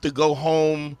doesn't have to go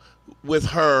home with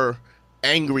her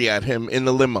angry at him in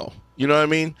the limo. You know what I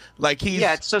mean? Like,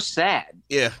 it's so sad.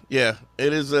 Yeah.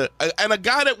 It is a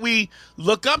guy that we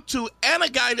look up to, and a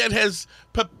guy that has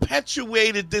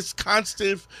perpetuated this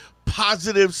constant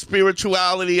positive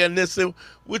spirituality and this,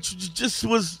 which just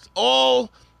was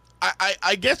all,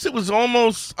 I guess it was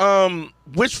almost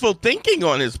wishful thinking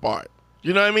on his part.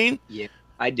 You know what I mean? Yeah,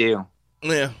 I do.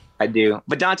 Yeah. I do.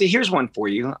 But Dante, here's one for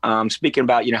you. Speaking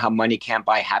about, you know, how money can't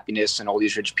buy happiness and all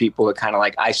these rich people are kind of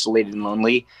like isolated and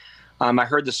lonely. I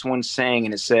heard this one saying,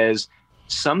 and it says,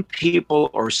 some people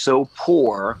are so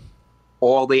poor,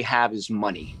 all they have is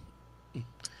money.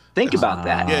 Think about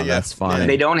that. Yeah, that's funny.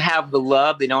 They don't have the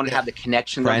love. They don't have the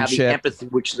connection. They don't have the Friendship. empathy,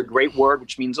 which is a great word,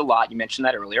 which means a lot. You mentioned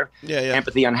that earlier. Yeah.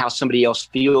 Empathy on how somebody else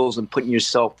feels and putting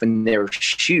yourself in their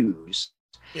shoes.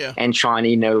 Yeah. And trying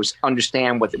to,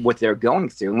 understand what they're going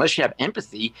through. Unless you have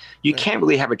empathy, you can't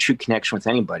really have a true connection with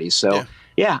anybody. So,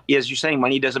 as you're saying,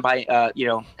 money doesn't buy,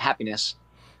 happiness.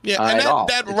 Yeah, and at all.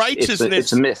 that righteousness,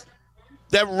 it's a myth.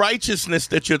 That righteousness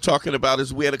that you're talking about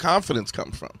is where the confidence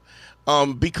comes from.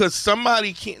 Because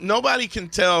nobody can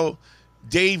tell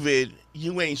David,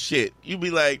 you ain't shit. You be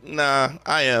like, nah,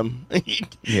 I am.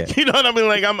 You know what I mean?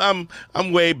 Like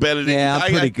I'm way better than you.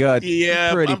 I'm pretty good.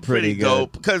 Yeah, I'm pretty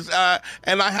good. Because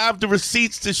and I have the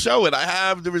receipts to show it. I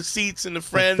have the receipts and the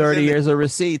friends. 30 years of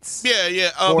receipts.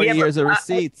 40 years of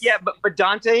receipts. But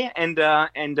Dante and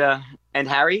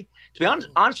Harry, to be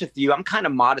honest with you, I'm kind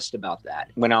of modest about that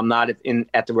when I'm not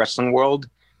at the wrestling world.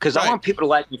 Because I want people to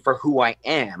like me for who I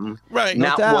am,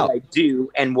 not what I do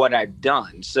and what I've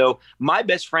done. So my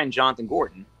best friend, Jonathan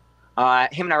Gordon,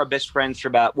 him and I were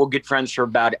good friends for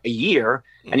about a year.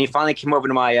 And he finally came over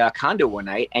to my condo one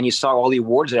night and he saw all the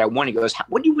awards that I won. He goes,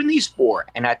 what do you win these for?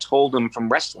 And I told him from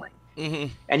wrestling. Mm-hmm.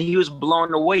 And he was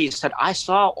blown away. He said, I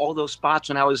saw all those spots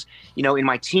when I was, in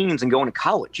my teens and going to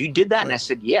college. You did that? Right. And I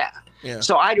said, yeah.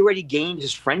 So I'd already gained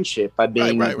his friendship by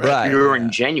being pure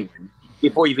and genuine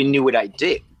before he even knew what I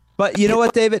did. But you know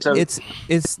what, David?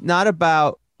 It's not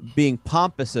about being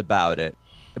pompous about it,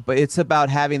 but it's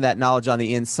about having that knowledge on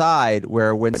the inside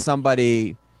where when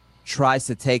somebody tries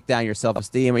to take down your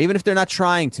self-esteem, or even if they're not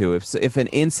trying to, if an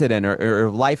incident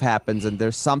or life happens and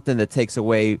there's something that takes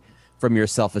away from your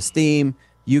self-esteem,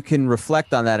 you can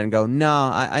reflect on that and go,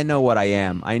 no, I know what I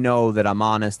am. I know that I'm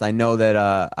honest. I know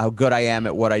that how good I am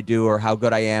at what I do or how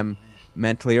good I am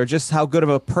mentally, or just how good of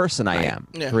a person I am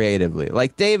creatively.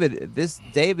 Like David is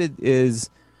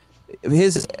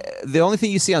the only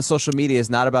thing you see on social media is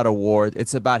not about awards.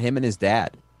 It's about him and his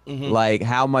dad. Mm-hmm. Like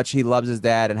how much he loves his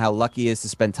dad and how lucky he is to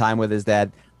spend time with his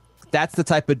dad. That's the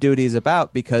type of dude he's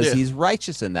about because he's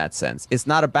righteous in that sense. It's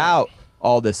not about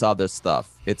all this other stuff.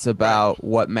 It's about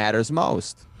what matters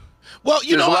most. Well,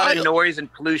 there's a lot of noise and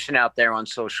pollution out there on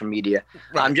social media.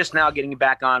 Right. I'm just now getting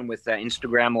back on with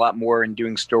Instagram a lot more and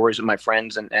doing stories with my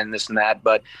friends and this and that.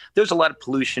 But there's a lot of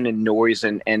pollution and noise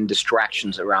and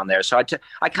distractions around there. So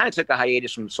I kind of took a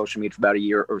hiatus from social media for about a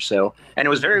year or so. And it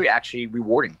was very actually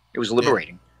rewarding. It was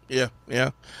liberating. Yeah.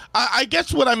 I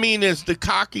guess what I mean is the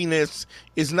cockiness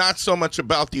is not so much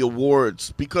about the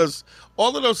awards because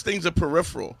all of those things are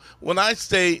peripheral. When I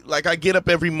say, like, I get up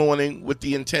every morning with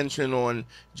the intention on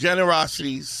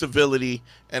generosity, civility,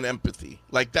 and empathy.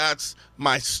 Like, that's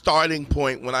my starting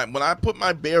point. When I put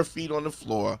my bare feet on the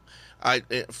floor, I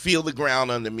feel the ground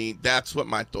under me. That's what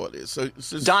my thought is. So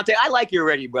Dante, I like you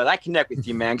already, brother. I connect with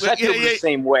you, man, because I feel the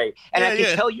same way. And I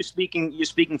can tell you're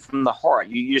speaking from the heart.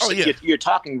 You're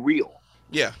talking real.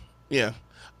 Yeah.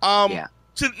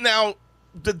 Now,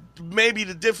 maybe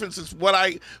the difference is what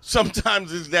I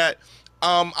sometimes is that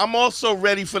I'm also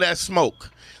ready for that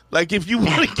smoke. Like if you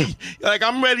want to, like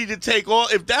I'm ready to take all.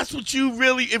 If that's what you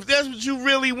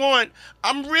really want,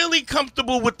 I'm really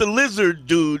comfortable with the lizard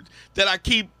dude that I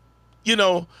keep,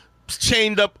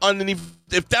 chained up underneath.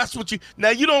 If that's what you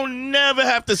don't never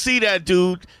have to see that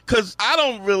dude because I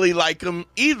don't really like him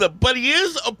either. But he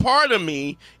is a part of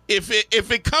me. If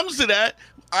it comes to that,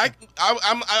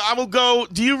 I will go.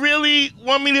 Do you really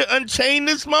want me to unchain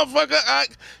this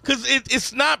motherfucker? Because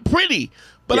it's not pretty.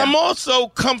 But I'm also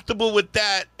comfortable with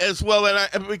that as well,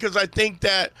 and because I think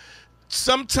that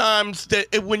sometimes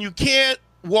when you can't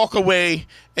walk away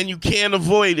and you can't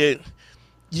avoid it,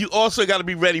 you also got to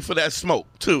be ready for that smoke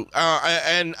too.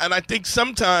 And I think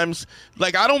sometimes,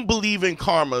 like, I don't believe in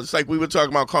karma. It's like we were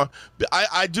talking about karma. But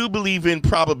I do believe in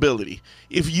probability.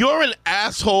 If you're an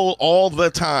asshole all the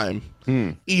time,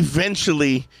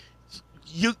 eventually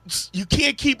you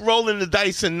can't keep rolling the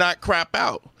dice and not crap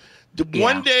out.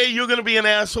 One day you're going to be an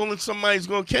asshole and somebody's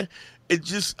going to it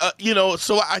just,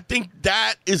 so I think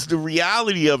that is the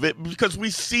reality of it because we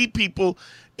see people,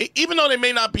 even though they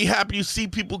may not be happy, you see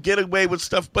people get away with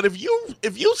stuff. But if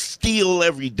you steal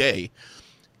every day,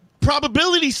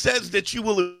 probability says that you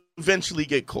will eventually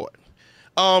get caught.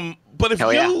 But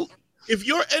even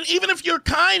if you're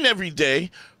kind every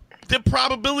day, the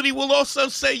probability will also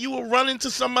say you will run into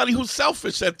somebody who's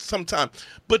selfish at some time.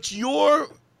 But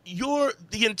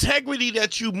the integrity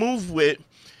that you move with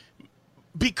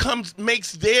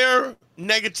makes their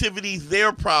negativity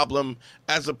their problem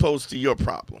as opposed to your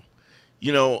problem.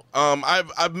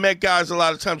 I've met guys a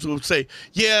lot of times who would say,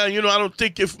 I don't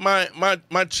think if my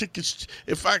chick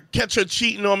if I catch her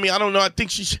cheating on me, I don't know. I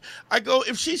think I go,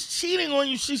 if she's cheating on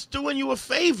you, she's doing you a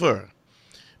favor.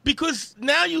 because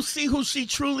now you see who she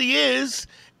truly is,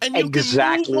 and you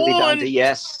exactly, can move on. Dante,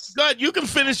 yes. God, you can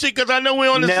finish it because I know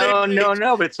we're on the same page.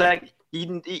 No, but it's like,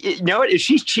 you know, if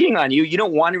she's cheating on you, you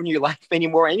don't want her in your life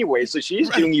anymore anyway. So she's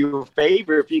doing you a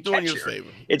favor if you catch her.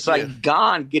 It's like,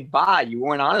 gone, goodbye. You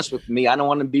weren't honest with me. I don't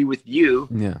want to be with you.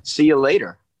 Yeah. See you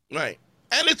later. Right.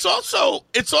 And it's also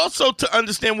to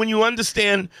understand, when you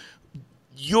understand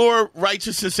your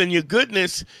righteousness and your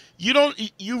goodness,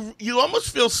 you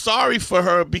almost feel sorry for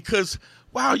her because,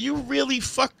 wow, you really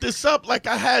fucked this up. Like,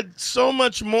 I had so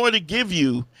much more to give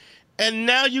you, and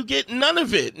now you get none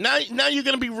of it. Now you're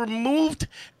going to be removed,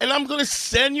 and I'm going to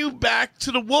send you back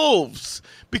to the wolves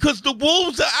because the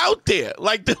wolves are out there.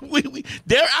 Like,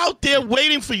 they're out there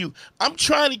waiting for you. I'm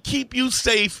trying to keep you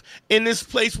safe in this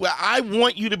place where I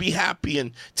want you to be happy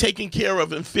and taken care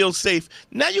of and feel safe.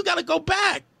 Now you got to go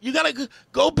back. You got to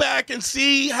go back and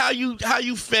see how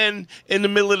you fend in the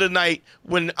middle of the night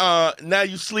when now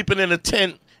you're sleeping in a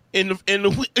tent in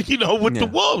the with the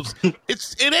wolves.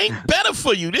 It ain't better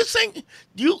for you. This ain't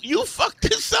you fucked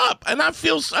this up, and I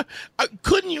feel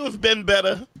couldn't you have been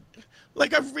better?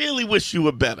 Like, I really wish you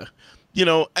were better.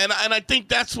 And I think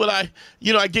that's what I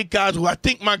get guys who I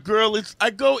think my girl is. I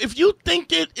go, if you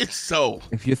think it, it's so.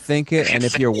 If you think it, and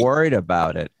if you're worried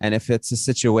about it, and if it's a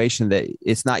situation that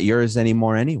it's not yours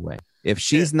anymore anyway. If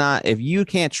she's not, if you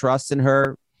can't trust in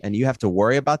her, and you have to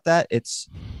worry about that, it's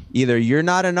either you're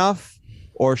not enough,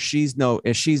 or she's not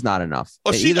enough.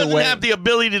 Or she doesn't have the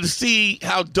ability to see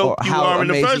how dope you are in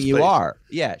the first place. You are.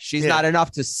 Yeah, she's not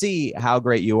enough to see how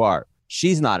great you are.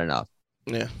 She's not enough.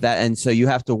 Yeah. And so you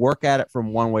have to work at it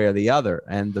from one way or the other.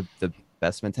 And the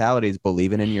best mentality is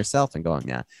believing in yourself and going,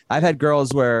 yeah. I've had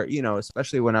girls where,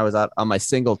 especially when I was out on my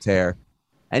single tear,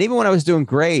 and even when I was doing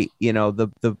great,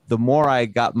 the more I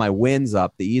got my wins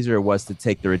up, the easier it was to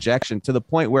take the rejection, to the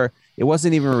point where it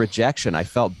wasn't even a rejection. I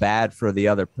felt bad for the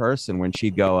other person when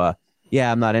she'd go,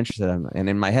 yeah, I'm not interested. And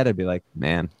in my head, I'd be like,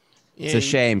 man, it's a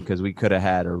shame because we could have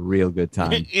had a real good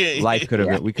time. Life could have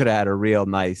been, we could have had a real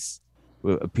nice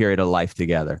period of life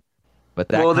together. But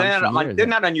that they're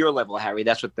not on your level, Harry.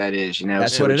 That's what that is.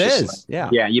 That's what it is. Yeah,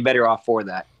 you're better off for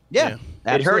that. Yeah.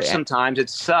 It hurts sometimes.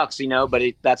 It sucks, but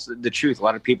that's the truth. A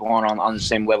lot of people aren't on the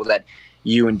same level that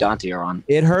you and Dante are on.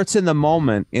 It hurts in the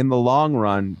moment. In the long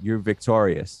run, you're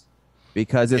victorious,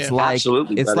 because it's like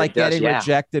getting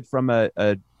rejected from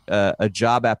a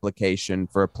job application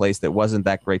for a place that wasn't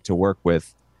that great to work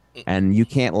with. And you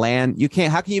can't land.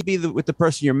 How can you be with the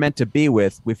person you're meant to be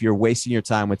with if you're wasting your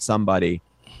time with somebody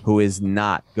who is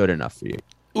not good enough for you?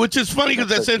 Which is funny because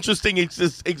that's interesting. It's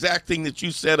this exact thing that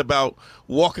you said about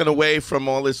walking away from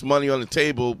all this money on the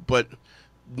table, but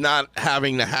not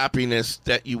having the happiness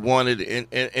that you wanted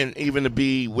and even to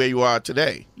be where you are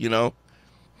today,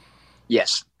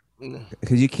 Yes.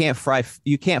 Because you can't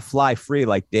fly free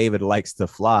like David likes to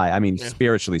fly. I mean,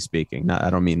 spiritually speaking. I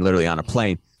don't mean literally on a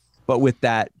plane. But with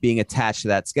that being attached to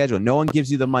that schedule, no one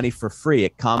gives you the money for free.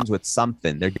 It comes with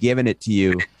something. They're giving it to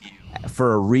you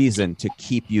for a reason, to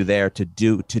keep you there to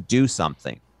do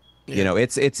something. Yeah.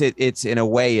 It's in a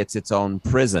way, it's its own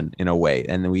prison in a way,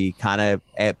 and we kind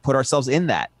of put ourselves in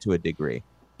that to a degree.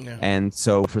 Yeah. And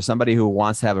so for somebody who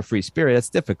wants to have a free spirit, it's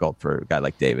difficult for a guy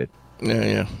like David.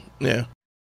 Yeah.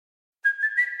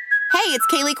 Hey, it's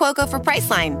Kaylee Cuoco for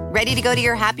Priceline. Ready to go to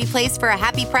your happy place for a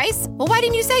happy price? Well, why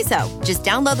didn't you say so? Just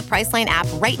download the Priceline app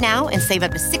right now and save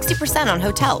up to 60% on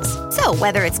hotels. So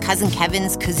whether it's Cousin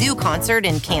Kevin's Kazoo Concert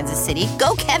in Kansas City,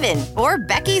 go Kevin, or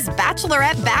Becky's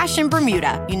Bachelorette Bash in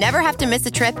Bermuda, you never have to miss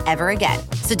a trip ever again.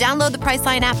 So download the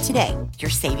Priceline app today. Your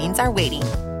savings are waiting.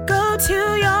 Go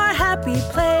to your happy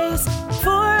place for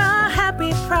a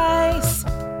happy price.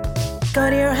 Go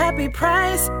to your happy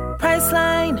price,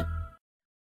 Priceline.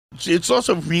 It's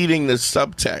also reading the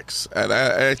subtext, and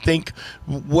I think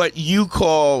what you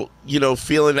call,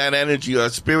 feeling that energy or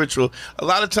spiritual, a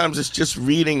lot of times it's just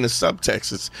reading the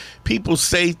subtext. It's people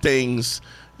say things,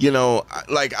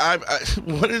 like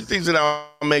one of the things that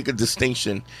I'll make a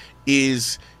distinction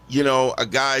is, a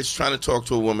guy's trying to talk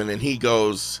to a woman and he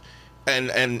goes,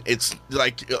 and it's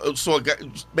like, so a guy,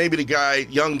 maybe the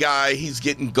young guy, he's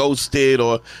getting ghosted,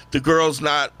 or the girl's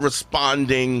not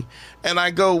responding. And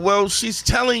I go, well, she's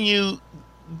telling you,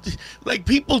 like,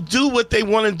 people do what they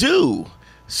want to do.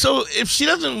 So if she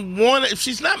doesn't want it, if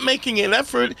she's not making an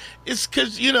effort, it's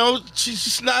because, she's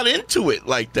just not into it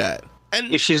like that.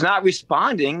 And if she's not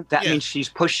responding, that means she's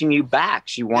pushing you back.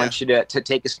 She wants you to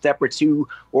take a step or two,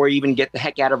 or even get the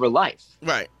heck out of her life.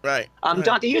 Right.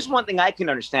 Dante, here's one thing I can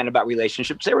understand about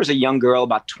relationships. There was a young girl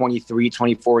about 23,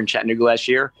 24 in Chattanooga last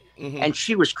year, and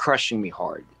she was crushing me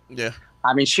hard. Yeah.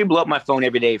 I mean, she blew up my phone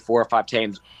every day 4 or 5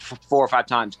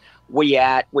 times. Where you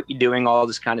at? What you doing? All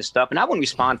this kind of stuff. And I wouldn't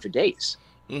respond for days.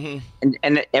 Mm-hmm.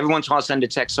 And every once in a while I'll send a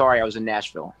text, sorry, I was in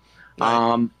Nashville.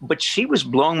 Right. But she was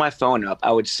blowing my phone up.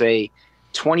 I would say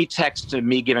 20 texts to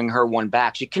me giving her one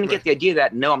back. She couldn't get the idea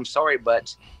that, no, I'm sorry,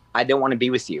 but I don't want to be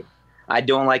with you. I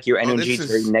don't like your energy. It's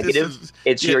very negative.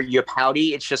 You're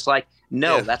pouty. It's just like,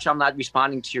 no, that's why I'm not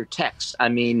responding to your texts. I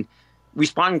mean,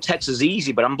 responding to texts is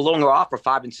easy, but I'm blowing her off for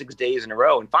 5 and 6 days in a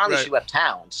row. And finally she left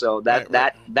town. So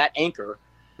that anchor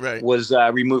was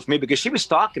removed from me because she was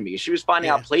stalking me. She was finding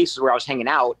out places where I was hanging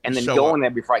out and then going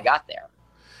there before I got there.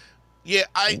 Yeah,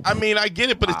 I mean, I get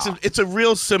it, but it's a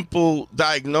real simple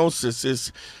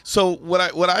diagnosis. So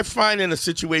what I find in a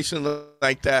situation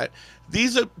like that,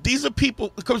 these are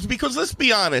people because let's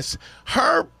be honest,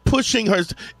 her pushing her,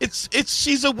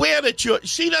 she's aware that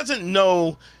she doesn't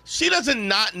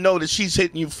not know that she's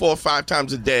hitting you 4 or 5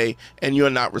 times a day and you're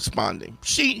not responding.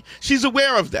 She's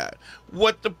aware of that.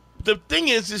 What the thing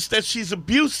is that she's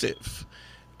abusive.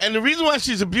 And the reason why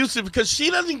she's abusive because she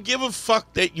doesn't give a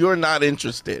fuck that you're not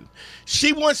interested.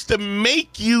 She wants to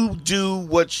make you do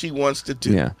what she wants to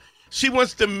do. Yeah. She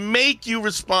wants to make you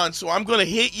respond. So I'm going to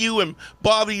hit you and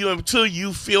bother you until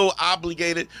you feel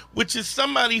obligated, which is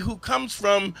somebody who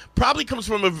probably comes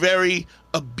from a very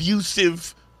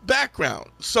abusive background.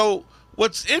 So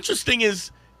what's interesting is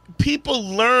people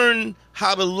learn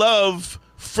how to love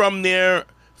from their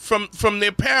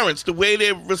parents, the way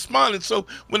they responded. So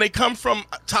when they come from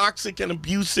toxic and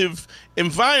abusive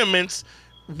environments,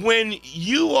 when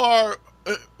you are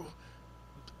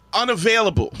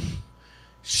unavailable,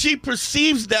 she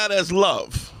perceives that as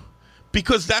love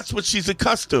because that's what she's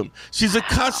accustomed. She's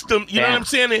accustomed, you know what I'm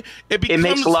saying? It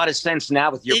makes a lot of sense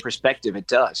now with your perspective. It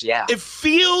does, yeah. It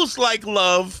feels like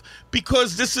love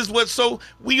because this is so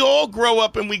we all grow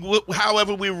up and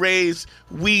however we raise,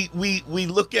 we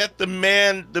look at the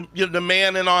man, the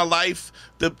man in our life,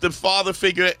 the father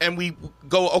figure, and we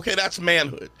go, okay, that's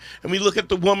manhood. And we look at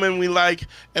the woman we like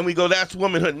and we go, that's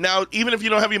womanhood. Now, even if you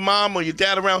don't have your mom or your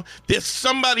dad around, there's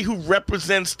somebody who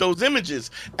represents those images.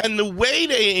 And the way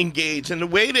they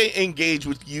engage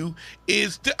with you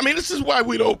is, this is why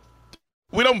we don't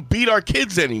beat our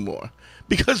kids anymore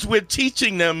because we're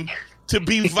teaching them to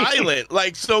be violent.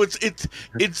 So it's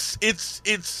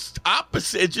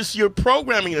opposite. It's just you're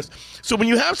programming us. So when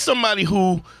you have somebody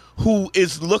who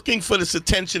is looking for this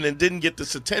attention and didn't get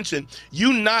this attention,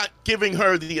 you not giving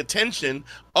her the attention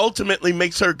ultimately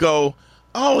makes her go,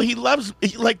 oh, he loves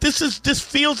me. Like this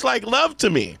feels like love to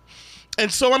me.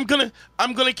 And so I'm gonna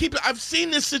keep it. I've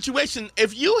seen this situation.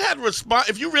 If you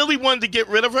really wanted to get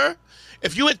rid of her,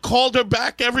 if you had called her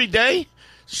back every day,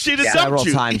 she'd have dumped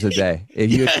you. Several times a day.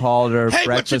 If you had called her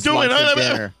breakfast, lunch, and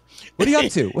dinner. What are you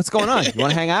up to? What's going on? You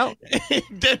want to hang out?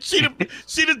 Then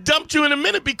she'd have dumped you in a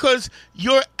minute because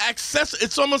you're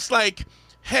it's almost like,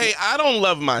 hey, I don't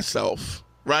love myself,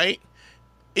 right?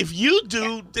 If you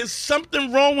do, there's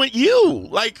something wrong with you.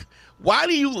 Like, why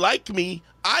do you like me?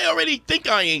 I already think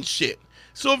I ain't shit.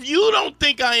 So if you don't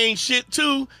think I ain't shit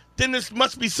too, then there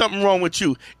must be something wrong with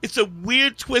you. It's a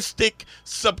weird, twisted,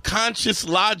 subconscious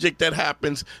logic that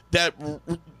happens that,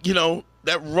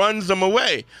 that runs them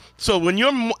away. So when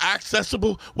you're more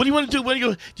accessible, what do you want to do?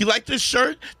 Do you like this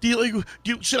shirt?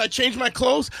 Should I change my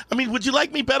clothes? I mean, would you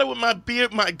like me better with my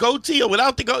beard, my goatee, or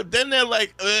without the goatee? Then they're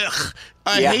like, ugh,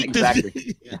 I hate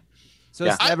this. Yeah. So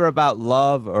it's never about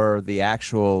love or the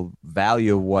actual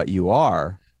value of what you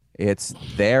are. It's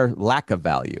their lack of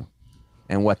value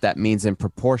and what that means in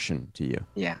proportion to you.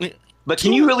 Yeah. But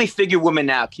can you really figure women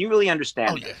out? Can you really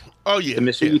understand? Oh, yeah. The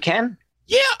mystery, you can?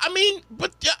 Yeah,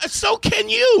 but so can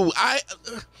you.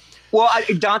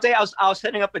 Dante, I was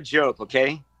setting up a joke,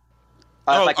 okay? If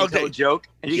I can tell a joke,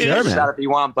 and you can start if you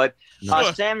want, but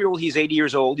Samuel, he's 80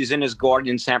 years old. He's in his garden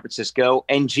in San Francisco,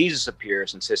 and Jesus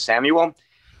appears and says, Samuel,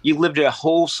 you lived a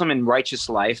wholesome and righteous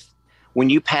life. When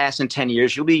you pass in 10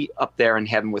 years, you'll be up there in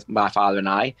heaven with my Father and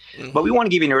I. Mm-hmm. But we want to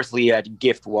give you an earthly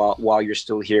gift while you're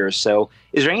still here. So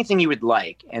is there anything you would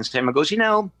like? And Samuel goes,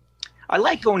 I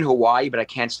like going to Hawaii, but I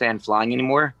can't stand flying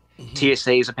anymore. Mm-hmm.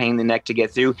 TSA is a pain in the neck to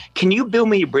get through. Can you build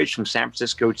me a bridge from San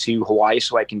Francisco to Hawaii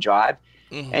so I can drive?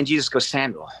 Mm-hmm. And Jesus goes,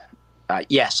 Samuel,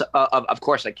 yes, of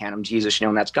course I can. I'm Jesus,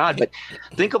 and that's God. But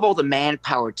think of all the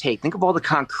manpower it takes. Think of all the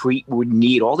concrete we would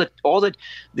need, all the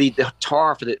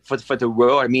tar for the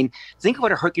road. I mean, think of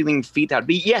what a Herculean feat that would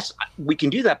be. Yes, we can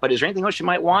do that, but is there anything else you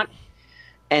might want?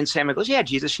 And Samuel goes, yeah,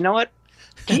 Jesus, you know what?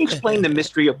 Can you explain the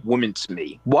mystery of women to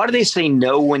me? Why do they say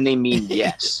no when they mean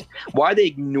yes? Why do they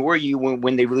ignore you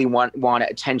when they really want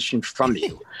attention from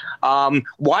you? Why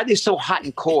are they so hot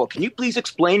and cold? Can you please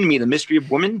explain to me the mystery of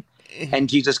women? And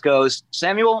Jesus goes,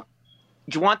 Samuel,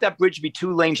 you want that bridge to be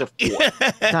 2 lanes of 4.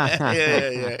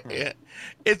 Yeah.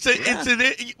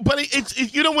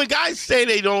 It's you know, when guys say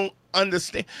they don't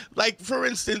understand, like, for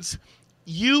instance,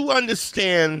 you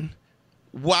understand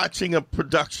watching a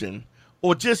production,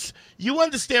 or just you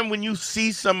understand when you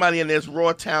see somebody and there's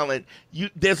raw talent,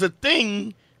 there's a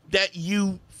feeling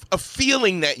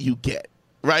that you get,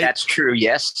 right? That's true.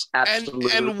 Yes,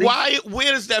 absolutely. And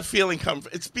where does that feeling come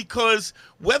from? It's because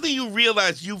whether you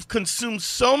realize you've consumed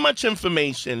so much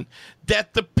information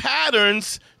that the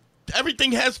patterns,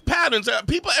 everything has patterns.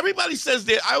 Everybody says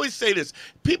I always say this.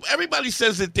 Everybody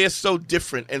says that they're so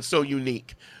different and so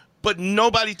unique, but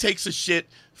nobody takes a shit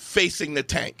facing the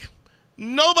tank.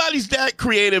 Nobody's that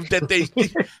creative that they.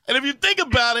 And if you think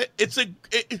about it, it's a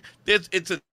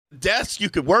desk. You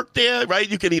could work there, right?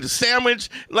 You could eat a sandwich.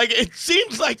 Like, it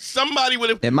seems like somebody would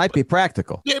have. It might be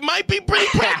practical. It might be pretty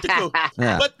practical.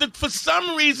 Yeah. But for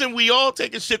some reason, we all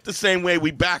take a shit the same way. We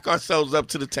back ourselves up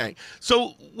to the tank.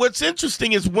 So what's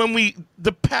interesting is when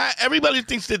everybody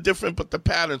thinks they're different, but the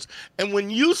patterns. And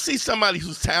when you see somebody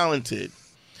who's talented,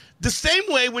 the same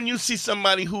way when you see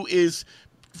somebody who is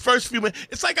first few minutes,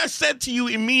 it's like I said to you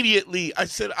immediately. I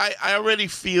said, I already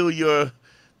feel your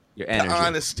energy. The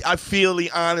honesty. I feel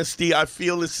the honesty. I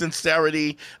feel the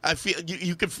sincerity. I feel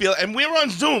you can feel, and we're on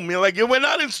Zoom. We're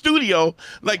not in studio.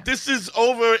 Like, this is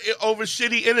over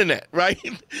shitty internet, right?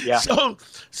 Yeah.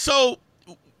 So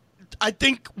I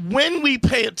think when we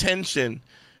pay attention,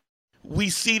 we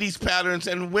see these patterns,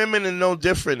 and women are no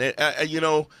different.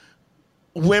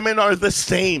 Women are the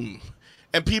same.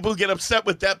 And people get upset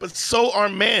with that, but so are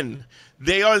men.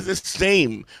 They are the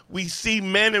same. We see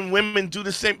men and women do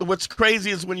the same. But what's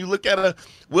crazy is when you look at a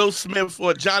Will Smith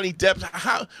or Johnny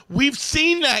Depp, we've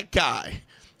seen that guy.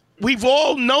 We've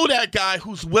all know that guy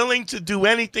who's willing to do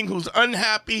anything, who's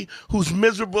unhappy, who's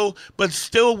miserable, but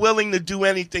still willing to do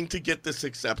anything to get this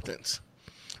acceptance.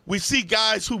 We see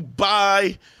guys who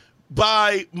buy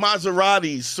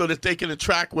Maseratis so that they can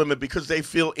attract women because they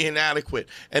feel inadequate,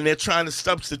 and they're trying to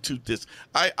substitute this.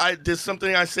 There's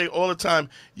something I say all the time.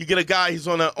 You get a guy, he's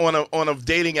on a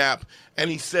dating app, and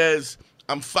he says,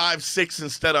 I'm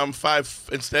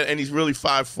 5'6" instead, and he's really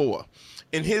 5'4".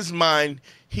 In his mind,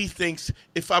 he thinks,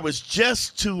 if I was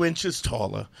just 2 inches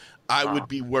taller, I would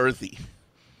be worthy.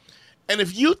 And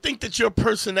if you think that your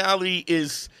personality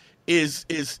is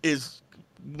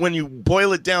when you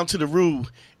boil it down to the root,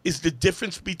 is the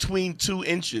difference between 2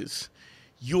 inches,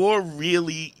 you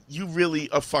really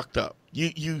are fucked up.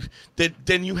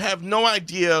 Then you have no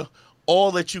idea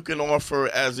all that you can offer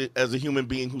as a human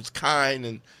being who's kind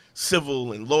and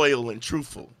civil and loyal and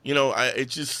truthful.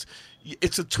 It's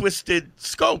a twisted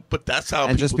scope, but that's how.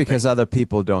 And just because other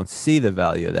people don't see the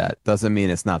value of that doesn't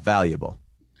mean it's not valuable.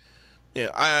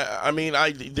 Yeah, I mean,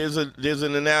 there's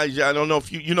an analogy. I don't know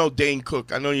if you know Dane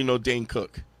Cook. I know you know Dane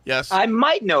Cook. Yes, I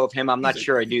might know of him. I'm not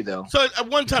sure I do, though. So at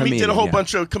one time he did a whole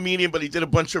bunch of comedian, but he did a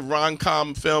bunch of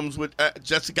rom-com films with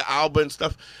Jessica Alba and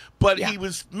stuff. But he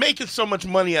was making so much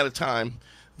money at a time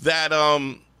that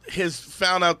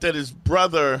found out that his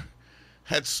brother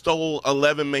had stole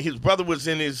 11 million. His brother was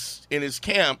in his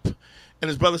camp, and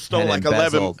his brother stole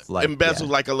embezzled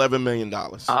 $11 million. Oh,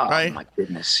 right? My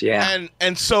goodness, yeah.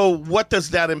 And so what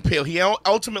does that entail? He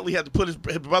ultimately had to put his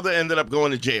brother ended up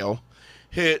going to jail.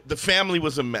 The family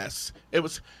was a mess.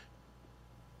 It's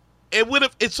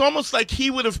almost like he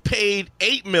would have paid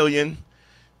 $8 million.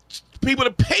 People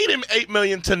would have paid him $8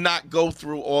 million to not go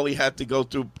through all he had to go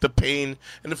through, the pain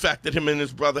and the fact that him and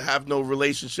his brother have no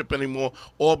relationship anymore,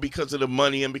 all because of the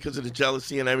money and because of the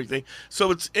jealousy and everything.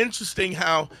 So it's interesting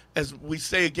how, as we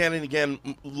say again and again,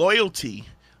 loyalty,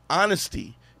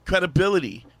 honesty,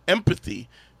 credibility, empathy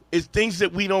is things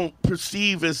that we don't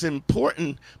perceive as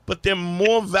important, but they're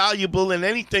more valuable than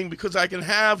anything, because I can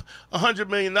have $100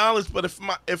 million, but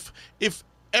if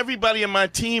everybody in my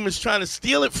team is trying to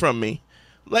steal it from me,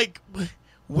 like,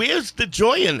 where's the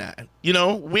joy in that?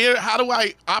 How do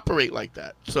I operate like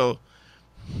that? So,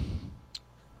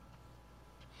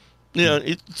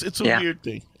 it's a weird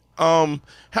thing.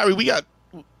 Harry, we got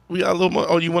a little more.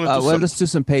 Oh, you want to do something? Let's do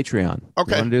some Patreon.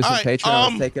 Okay. You want to do some Patreon?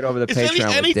 Let's take it over the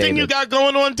Patreon. Anything you got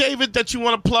going on, David, that you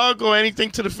want to plug, or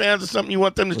anything to the fans, or something you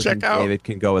want them to check out? David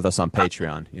can go with us on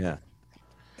Patreon. Yeah.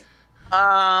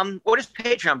 What is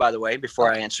Patreon, by the way,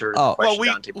 before I answer the question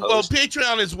Dante posed? Well,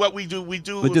 Patreon is what we do. We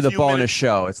do the bonus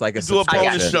show. It's like a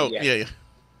bonus show.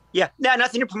 Yeah. No,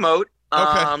 nothing to promote.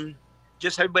 Okay.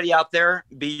 Just everybody out there,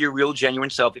 be your real, genuine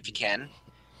self if you can.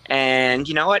 And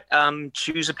you know what?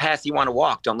 Choose a path you want to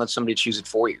walk. Don't let somebody choose it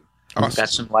for you. Awesome.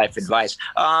 That's some life advice.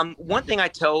 One thing I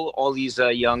tell all these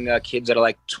young kids that are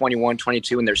like 21,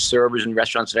 22, and they're servers in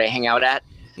restaurants that I hang out at,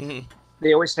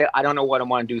 they always say, I don't know what I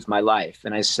want to do with my life.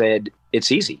 And I said,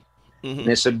 it's easy. And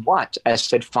they said, what? I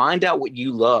said, find out what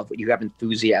you love, what you have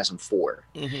enthusiasm for.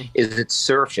 Is it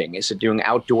surfing? Is it doing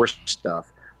outdoor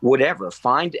stuff? Whatever.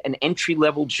 Find an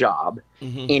entry-level job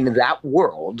in that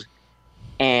world,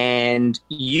 and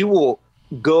you will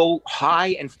go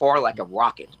high and far like a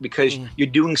rocket because you're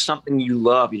doing something you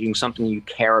love. You're doing something you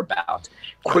care about.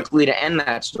 Quickly to end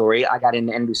that story, I got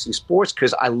into NBC Sports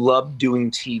because I loved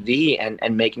doing TV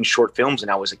and making short films when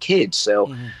I was a kid.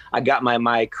 So I got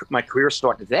my career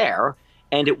started there,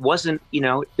 and it wasn't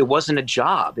a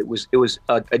job. It was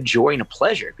a joy and a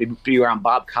pleasure to be around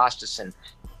Bob Costas and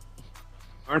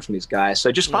learn from these guys.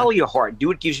 So just follow your heart. Do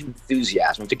what gives you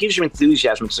enthusiasm. If it gives you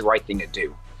enthusiasm, it's the right thing to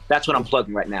do. That's what I'm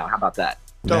plugging right now. How about that?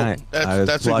 Right.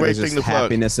 That's a great thing to plug.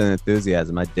 Happiness and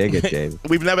enthusiasm. I dig it, David.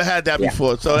 We've never had that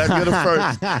before, so you're the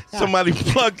first. Somebody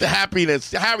plugged the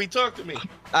happiness. Harry, talk to me.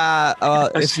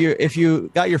 If you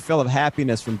got your fill of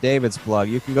happiness from David's plug,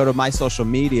 you can go to my social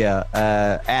media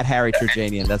at Harry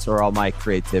Turjanian. That's where all my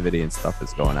creativity and stuff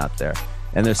is going out there.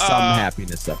 And there's some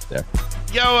happiness up there.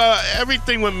 Yo,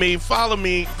 everything with me. Follow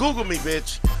me. Google me,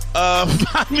 bitch.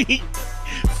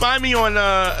 Find me on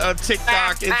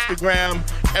TikTok, Instagram.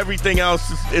 Everything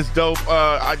else is dope.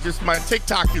 My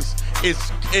TikTok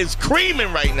is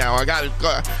creaming right now. I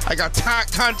got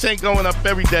content going up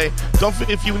every day. Don't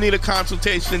forget, if you need a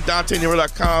consultation,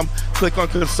 DanteNero.com. Click on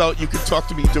consult. You can talk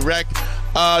to me direct.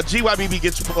 GYBB,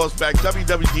 get your balls back.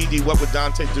 WWDD, what would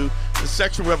Dante do? The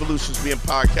Sexual Revolution's being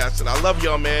podcasted. I love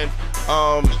y'all, man.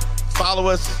 Follow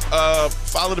us.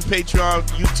 Follow the Patreon,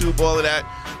 YouTube, all of that.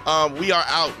 We are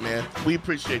out, man. We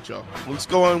appreciate y'all. Let's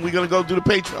go on. We're going to go do the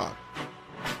Patreon.